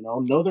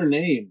 Know their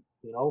name.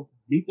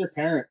 Meet their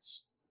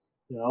parents.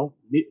 Hang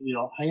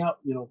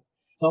out.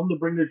 Tell them to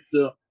bring their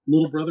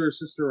little brother or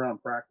sister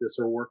around practice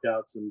or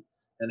workouts and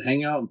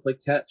hang out and play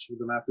catch with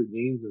them after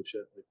games and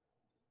shit. Like,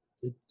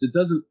 it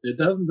doesn't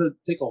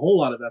take a whole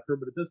lot of effort,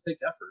 but it does take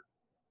effort.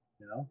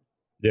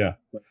 Yeah,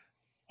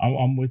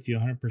 I'm with you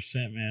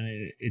 100%,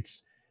 man.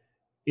 It's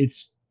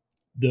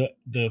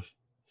the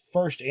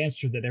first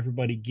answer that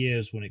everybody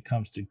gives when it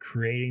comes to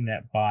creating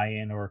that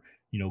buy-in or,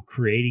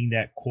 creating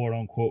that quote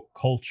unquote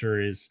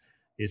culture is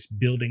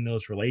building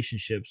those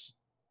relationships.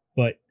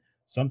 But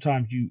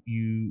sometimes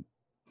you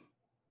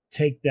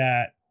take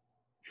that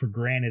for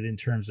granted in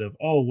terms of,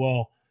 oh,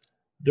 well,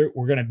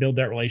 we're going to build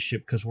that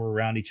relationship because we're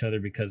around each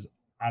other because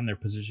I'm their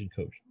position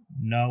coach.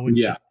 No.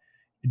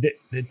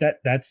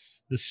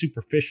 That's the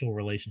superficial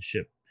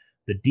relationship.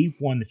 The deep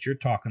one that you're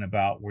talking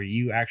about, where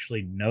you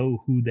actually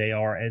know who they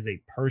are as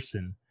a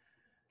person,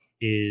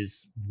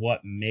 is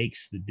what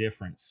makes the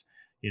difference.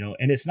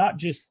 And it's not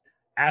just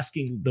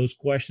asking those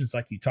questions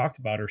like you talked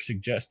about, or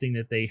suggesting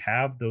that they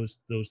have those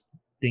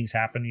things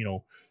happen.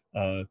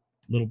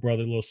 Little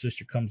brother, little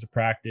sister comes to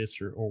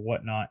practice or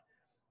whatnot,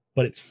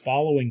 but it's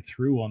following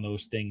through on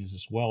those things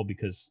as well.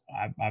 Because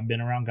I've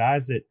been around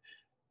guys that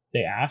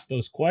they ask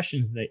those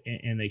questions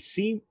and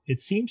it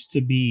seems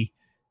to be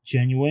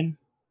genuine.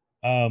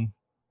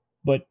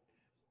 But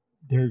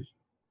there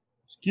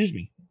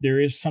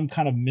is some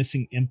kind of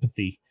missing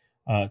empathy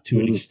to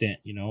an extent,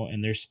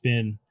 and there's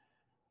been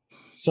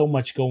so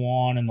much go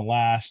on in the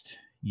last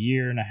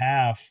year and a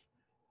half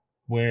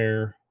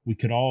where we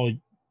could all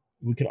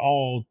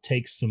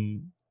take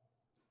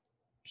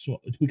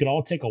we could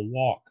all take a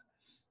walk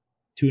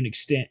to an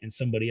extent in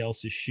somebody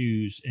else's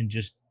shoes and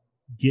just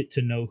get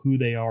to know who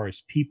they are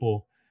as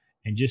people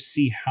and just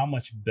see how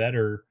much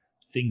better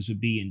things would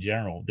be in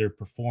general. Their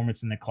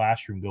performance in the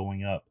classroom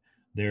going up,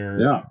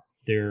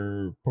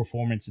 their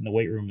performance in the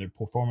weight room, their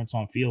performance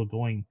on field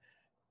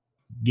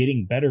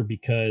getting better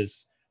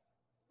because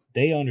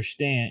they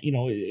understand,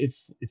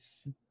 it's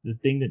the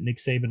thing that Nick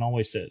Saban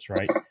always says,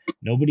 right?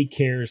 Nobody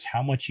cares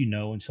how much you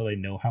know until they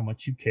know how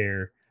much you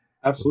care.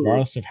 Absolutely.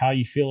 Regardless of how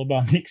you feel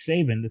about Nick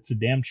Saban, that's a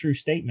damn true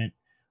statement.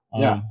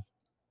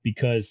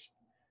 Because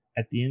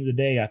at the end of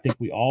the day, I think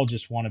we all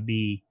want to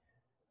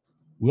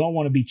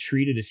be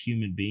treated as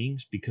human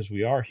beings because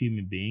we are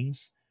human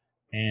beings.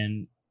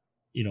 And,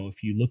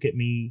 if you look at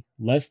me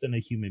less than a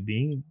human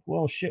being,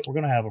 well, shit, we're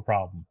going to have a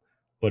problem.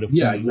 But if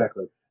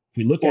exactly. If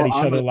we look at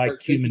each other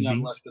like human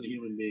beings, less than a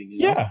human being,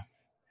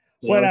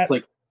 Well, it's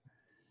like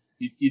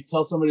you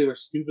tell somebody they're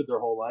stupid their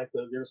whole life,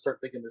 they're going to start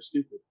thinking they're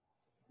stupid.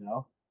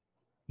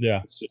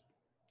 Yeah. It's just,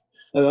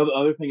 the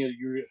other thing that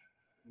you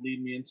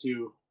lead me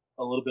into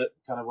a little bit,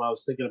 kind of what I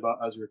was thinking about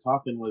as you were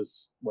talking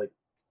was like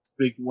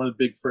one of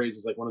the big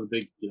phrases, like one of the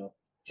big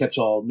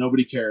catch-all.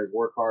 Nobody cares.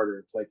 Work harder.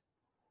 It's like,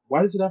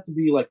 why does it have to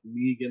be like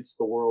me against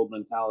the world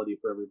mentality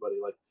for everybody?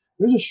 Like,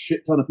 there's a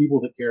shit ton of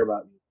people that care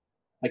about you,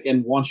 like,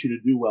 and want you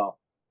to do well.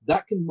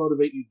 That can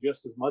motivate you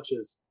just as much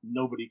as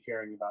nobody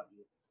caring about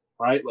you,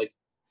 right? Like,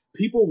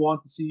 people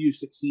want to see you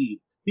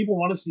succeed. People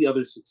want to see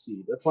others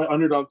succeed. That's why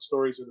underdog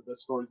stories are the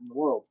best stories in the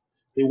world.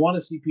 They want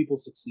to see people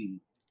succeed,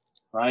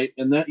 right?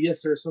 And that,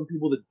 yes, there are some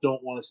people that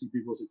don't want to see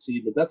people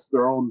succeed, but that's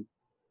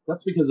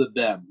because of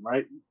them,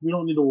 right? We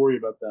don't need to worry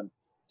about them.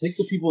 Take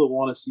the people that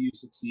want to see you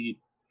succeed.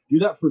 Do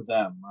that for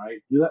them, right?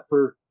 Do that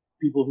for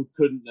people who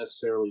couldn't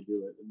necessarily do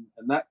it.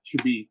 And that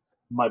should be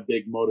my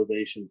big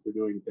motivation for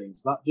doing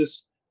things. Not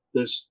just,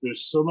 there's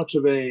so much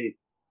of a,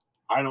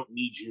 I don't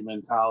need you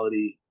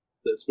mentality,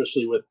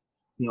 especially with,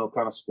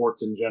 kind of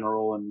sports in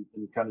general and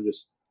kind of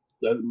just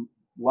a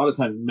lot of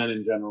times men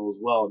in general as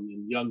well.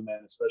 And young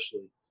men,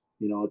 especially,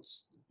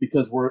 it's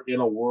because we're in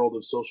a world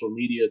of social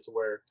media to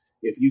where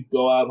if you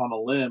go out on a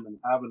limb and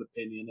have an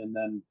opinion and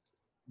then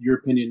your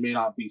opinion may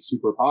not be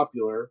super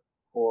popular,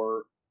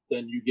 or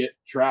then you get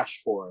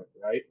trashed for it,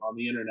 right? On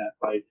the internet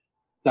by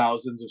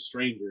thousands of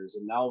strangers.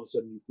 And now all of a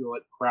sudden you feel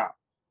like crap.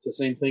 It's the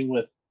same thing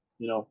with,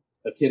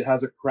 a kid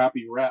has a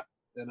crappy rep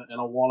in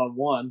a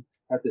one-on-one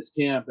at this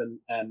camp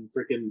and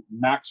freaking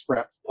Max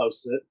Prep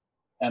posts it.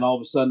 And all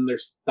of a sudden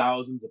there's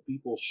thousands of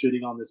people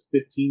shitting on this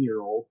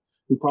 15-year-old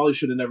who probably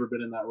should have never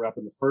been in that rep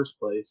in the first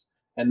place.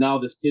 And now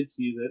this kid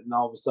sees it and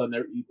all of a sudden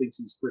he thinks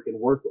he's freaking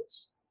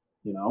worthless.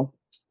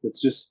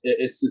 It's just,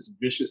 it's this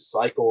vicious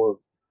cycle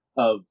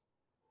of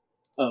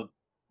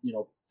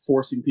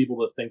forcing people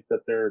to think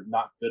that they're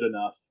not good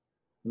enough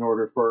in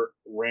order for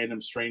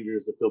random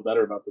strangers to feel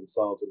better about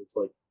themselves. And it's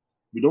like,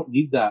 we don't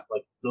need that.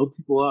 Like, build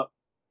people up.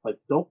 Like,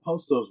 don't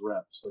post those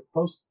reps. Like,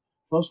 post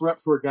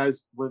reps where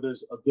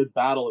there's a good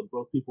battle and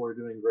both people are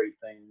doing great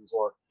things,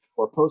 or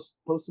post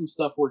some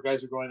stuff where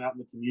guys are going out in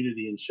the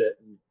community and shit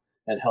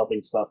and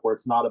helping stuff where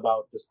it's not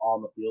about just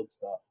on the field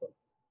stuff. Like,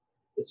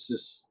 it's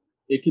just,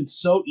 it can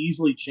so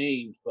easily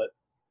change, but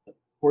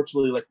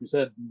fortunately, like we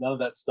said, none of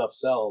that stuff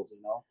sells,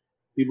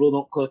 People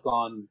don't click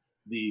on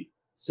the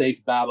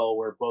safe battle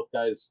where both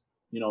guys,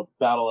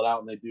 battle it out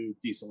and they do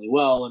decently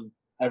well and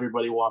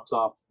everybody walks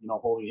off,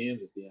 holding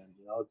hands at the end.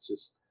 It's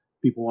just,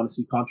 people want to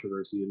see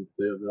controversy and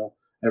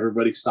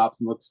everybody stops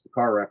and looks at the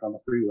car wreck on the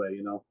freeway.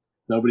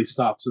 Nobody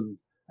stops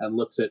and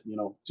looks at,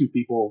 two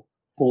people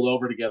pulled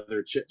over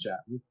together chit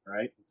chatting,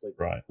 right? It's like,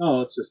 right.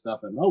 Oh, it's just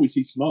nothing. Oh, we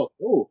see smoke.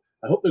 Oh,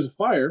 I hope there's a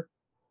fire.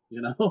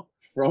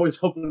 We're always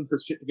hoping for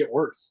shit to get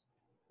worse.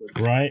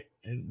 Right.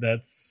 And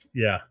that's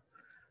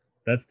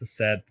the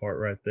sad part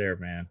right there,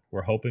 man.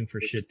 We're hoping for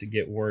shit to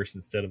get worse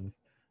instead of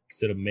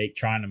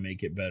trying to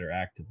make it better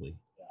actively.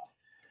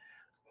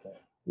 Yeah.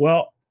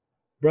 Well,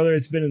 brother,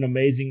 it's been an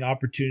amazing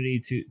opportunity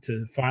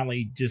to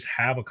finally just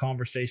have a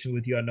conversation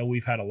with you. I know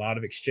we've had a lot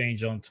of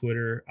exchange on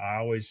Twitter. I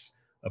always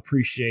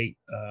appreciate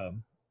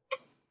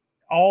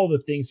all the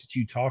things that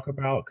you talk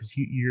about because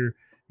you're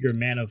a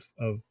man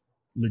of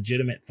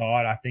legitimate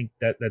thought. I think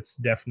that's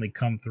definitely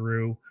come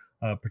through,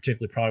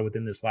 particularly probably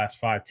within this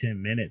last 5-10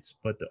 minutes.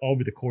 But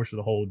over the course of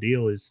the whole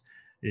deal is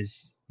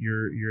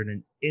you're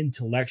an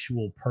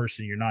intellectual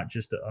person. You're not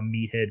just a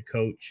meathead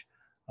coach.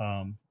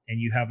 And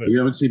you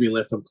haven't seen me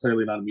lift. I'm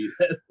clearly not a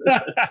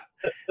meathead.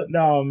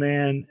 No,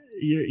 man.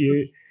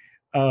 You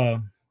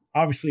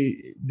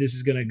obviously this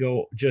is going to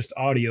go just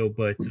audio,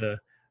 but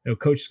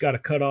Coach's got a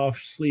cut off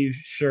sleeve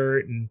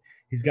shirt and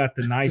he's got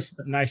the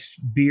nice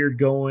beard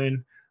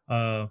going.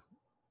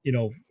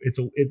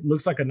 It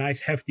looks like a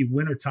nice hefty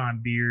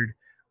wintertime beard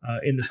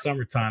in the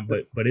summertime,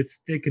 but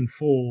it's thick and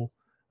full.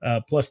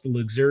 Plus the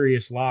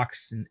luxurious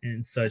locks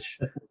and such,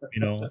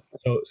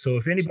 So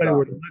if anybody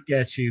were to look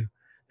at you,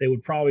 they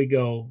would probably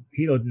go,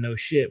 he doesn't know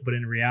shit. But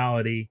in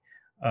reality,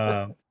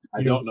 I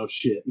don't know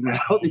shit. Man,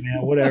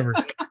 whatever.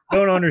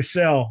 don't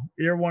undersell.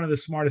 You're one of the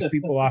smartest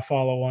people I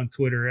follow on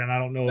Twitter, and I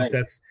don't know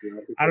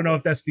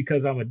if that's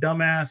because I'm a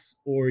dumbass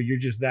or you're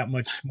just that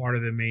much smarter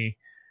than me.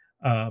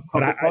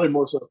 But probably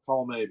more so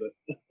column A, but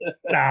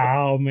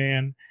oh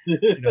man,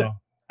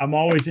 I'm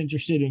always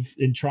interested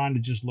in trying to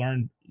just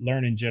learn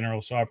in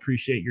general. So I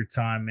appreciate your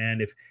time,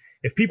 man.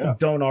 If people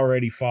don't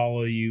already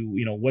follow you,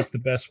 what's the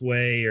best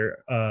way,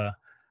 or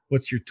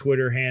what's your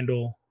Twitter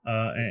handle,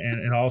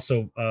 and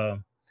also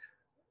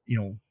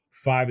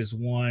 5 is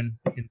 1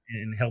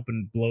 and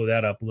helping blow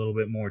that up a little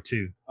bit more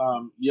too.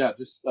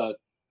 Just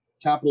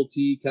capital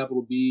T,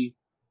 capital B,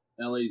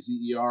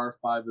 LAZER,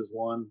 5 is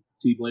 1.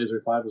 T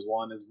Blazer 5 is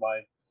 1 is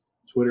my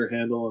Twitter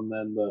handle, and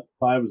then the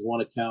 5 is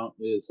 1 account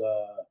is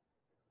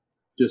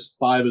just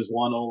 5 is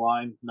 1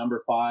 O-line,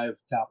 number 5,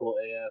 capital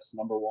AS,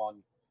 number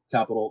 1,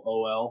 capital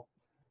OL.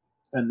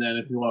 And then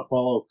if you want to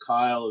follow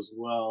Kyle as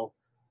well,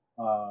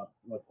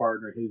 my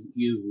partner, he is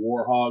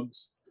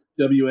Warhogs,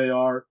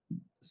 WAR,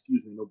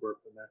 excuse me, no burp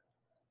in there,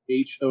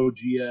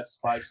 HOGS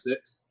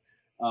 56.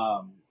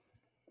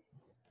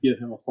 Give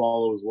him a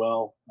follow as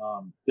well.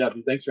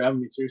 Thanks for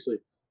having me. Seriously,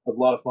 had a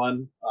lot of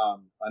fun.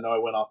 I know I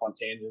went off on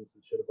tangents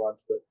and shit a bunch,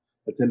 but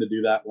I tend to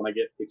do that when I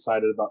get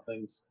excited about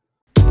things.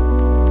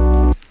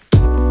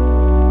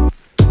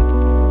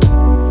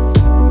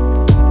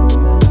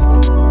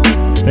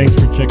 Thanks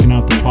for checking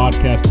out the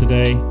podcast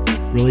today.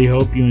 Really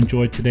hope you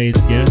enjoyed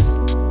today's guest.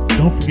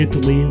 Don't forget to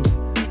leave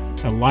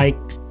a like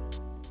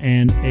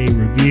and a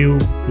review.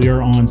 We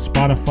are on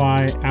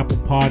Spotify, Apple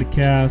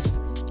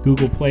Podcast,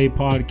 Google Play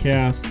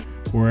Podcast,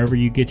 wherever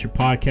you get your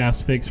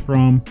podcast fix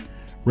from.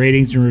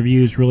 Ratings and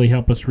reviews really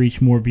help us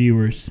reach more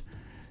viewers.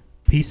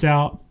 Peace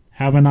out.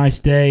 Have a nice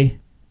day.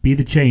 Be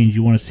the change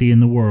you want to see in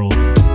the world.